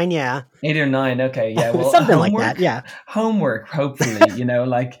 8 or 9, yeah. 8 or 9, okay, yeah. Well, something like that, yeah. Homework, hopefully,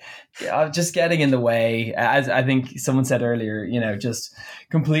 like just getting in the way. As I think someone said earlier, just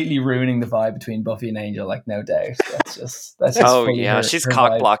completely ruining the vibe between Buffy and Angel, like no doubt. That's just oh yeah, she's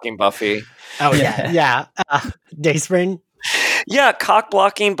cock blocking Buffy. Oh yeah. Dayspring. Yeah, cock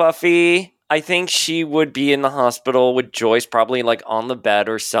blocking Buffy. I think she would be in the hospital with Joyce, probably like on the bed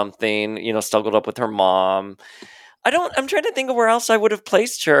or something, snuggled up with her mom. I'm trying to think of where else I would have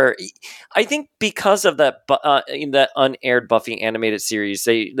placed her. I think because of that, in that unaired Buffy animated series,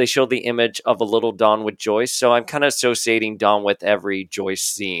 they showed the image of a little Dawn with Joyce. So I'm kind of associating Dawn with every Joyce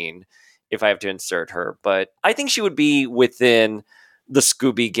scene if I have to insert her. But I think she would be within the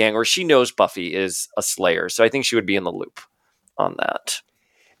Scooby gang, or she knows Buffy is a Slayer. So I think she would be in the loop on that.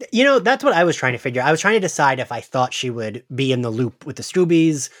 That's what I was trying to figure. I was trying to decide if I thought she would be in the loop with the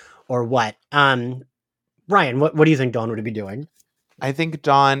Scoobies or what. Ryan, what do you think Dawn would be doing? I think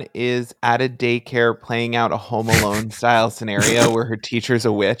Dawn is at a daycare playing out a Home Alone style scenario where her teacher's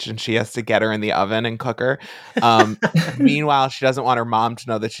a witch and she has to get her in the oven and cook her. Meanwhile, she doesn't want her mom to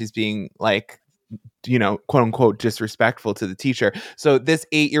know that she's being like, quote unquote, disrespectful to the teacher. So this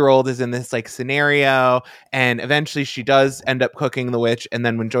 8-year-old is in this like scenario, and eventually she does end up cooking the witch. And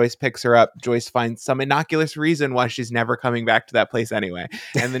then when Joyce picks her up, Joyce finds some innocuous reason why she's never coming back to that place anyway.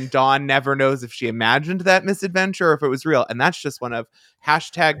 And then Dawn never knows if she imagined that misadventure or if it was real. And that's just one of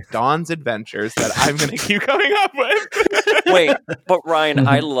 #Dawn's adventures that I'm going to keep coming up with. Wait, but Ryan,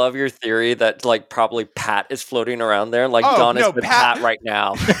 I love your theory that like probably Pat is floating around there. Like Dawn is with Pat right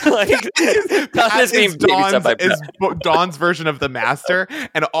now. Like Pat is being babysat by Pat. Dawn's version of the Master,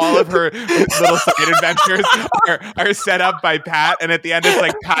 and all of her little side adventures are set up by Pat, and at the end it's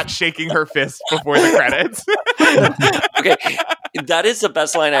like Pat shaking her fist before the credits. Okay, that is the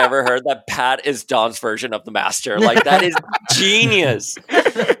best line I ever heard, that Pat is Dawn's version of the Master. Like, that is genius.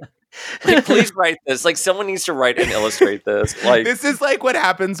 Like, please write this. Like, someone needs to write and illustrate this. Like, this is like what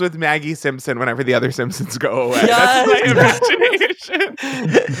happens with Maggie Simpson whenever the other Simpsons go away. Yes. That's my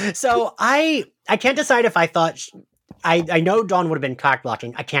imagination. So I can't decide if I thought I know Dawn would have been cock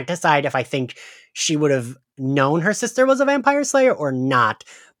blocking. I can't decide if I think she would have known her sister was a vampire slayer or not.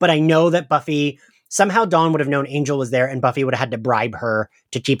 But I know that somehow Dawn would have known Angel was there, and Buffy would have had to bribe her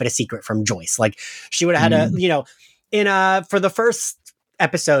to keep it a secret from Joyce. Like, she would have had for the first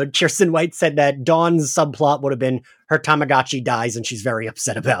episode, Kirsten White said that Dawn's subplot would have been her Tamagotchi dies and she's very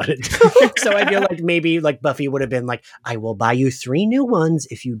upset about it. So I feel like maybe like Buffy would have been like, I will buy you 3 new ones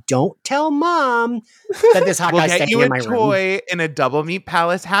if you don't tell Mom that this hot guy's staying in my room. We'll get you a toy in a Double Meat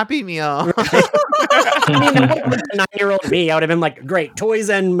Palace Happy Meal. I mean, 9-year-old me, I would have been like, great, toys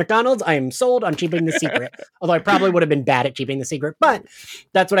and McDonald's, I am sold on keeping the secret. Although I probably would have been bad at keeping the secret, but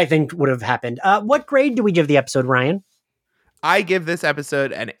that's what I think would have happened. What grade do we give the episode, Ryan? I give this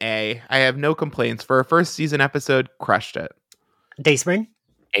episode an A. I have no complaints. For a first season episode, crushed it. Dayspring?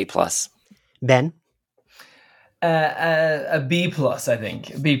 A+. Ben? A B+, I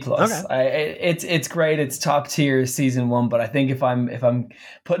think. B+. Okay. It's great. It's top tier season 1, but I think if I'm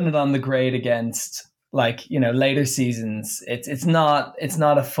putting it on the grade against later seasons, it's not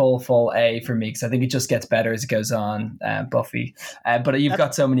a full A for me, because I think it just gets better as it goes on. Buffy, but you've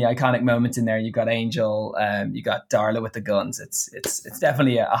got so many iconic moments in there. You've got Angel, you got Darla with the guns. It's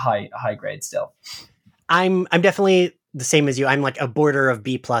definitely a high grade still. I'm definitely the same as you. I'm like a border of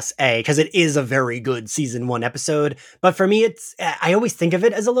B plus A, because it is a very good season 1 episode. But for me, I always think of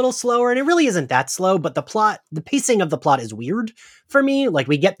it as a little slower, and it really isn't that slow. But the pacing of the plot is weird for me. Like,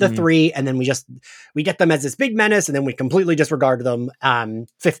 we get the 3, and then we get them as this big menace, and then we completely disregard them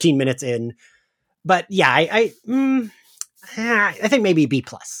 15 minutes in. But yeah, I think maybe B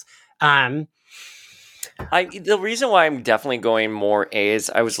plus. The reason why I'm definitely going more A is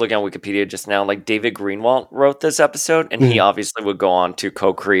I was looking on Wikipedia just now. Like David Greenwalt wrote this episode, and he obviously would go on to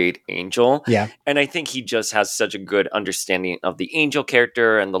co-create Angel. Yeah, and I think he just has such a good understanding of the Angel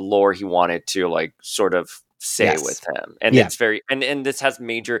character and the lore he wanted to like sort of say with him. And it's very and this has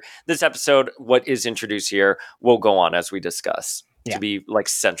this episode. What is introduced here will go on as we discuss. To be like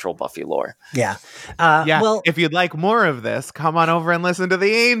central Buffy lore. Yeah. Well, if you'd like more of this, come on over and listen to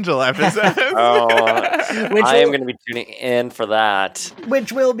the Angel episode. I am going to be tuning in for that.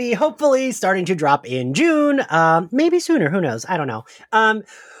 Which will be hopefully starting to drop in June. Maybe sooner. Who knows? I don't know.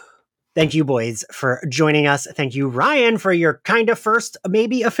 Thank you, boys, for joining us. Thank you, Ryan, for your kind of first,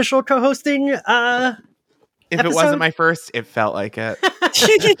 maybe official co-hosting If episode. It wasn't my first, it felt like it.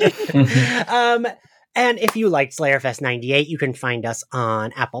 And if you liked Slayerfest 98, you can find us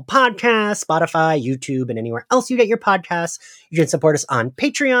on Apple Podcasts, Spotify, YouTube, and anywhere else you get your podcasts. You can support us on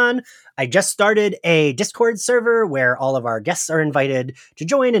Patreon. I just started a Discord server where all of our guests are invited to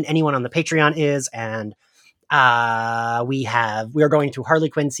join, and anyone on the Patreon is. And we are going through Harley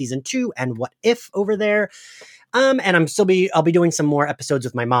Quinn season 2 and What If over there. And I'll be doing some more episodes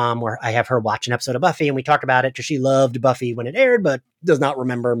with my mom where I have her watch an episode of Buffy and we talk about it because she loved Buffy when it aired, but does not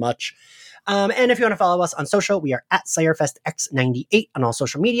remember much. And if you want to follow us on social, we are at SlayerFestX98 on all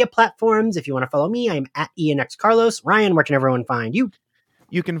social media platforms. If you want to follow me, I'm at IanXCarlos. Ryan, where can everyone find you?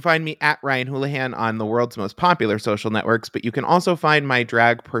 You can find me at Ryan Houlihan on the world's most popular social networks, but you can also find my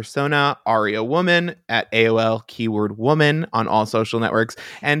drag persona, Aria Woman, at AOL keyword woman on all social networks,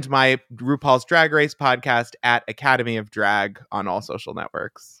 and my RuPaul's Drag Race podcast at Academy of Drag on all social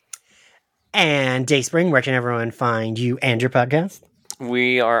networks. And Dayspring, where can everyone find you and your podcast?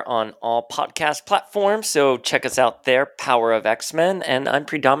 We are on all podcast platforms, so check us out there, Power of X-Men, and I'm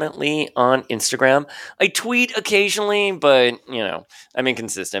predominantly on Instagram. I tweet occasionally, but, I'm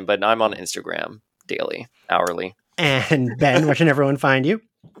inconsistent, but I'm on Instagram daily, hourly. And Ben, where can everyone find you?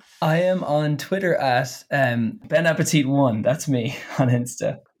 I am on Twitter at Ben Appetit 1. That's me on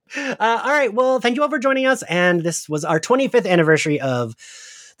Insta. All right, well, thank you all for joining us, and this was our 25th anniversary of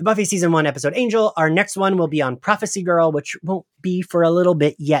the Buffy Season 1 episode Angel. Our next one will be on Prophecy Girl, which won't be for a little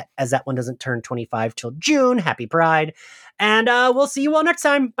bit yet, as that one doesn't turn 25 till June. Happy Pride. And we'll see you all next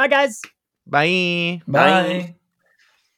time. Bye, guys. Bye. Bye.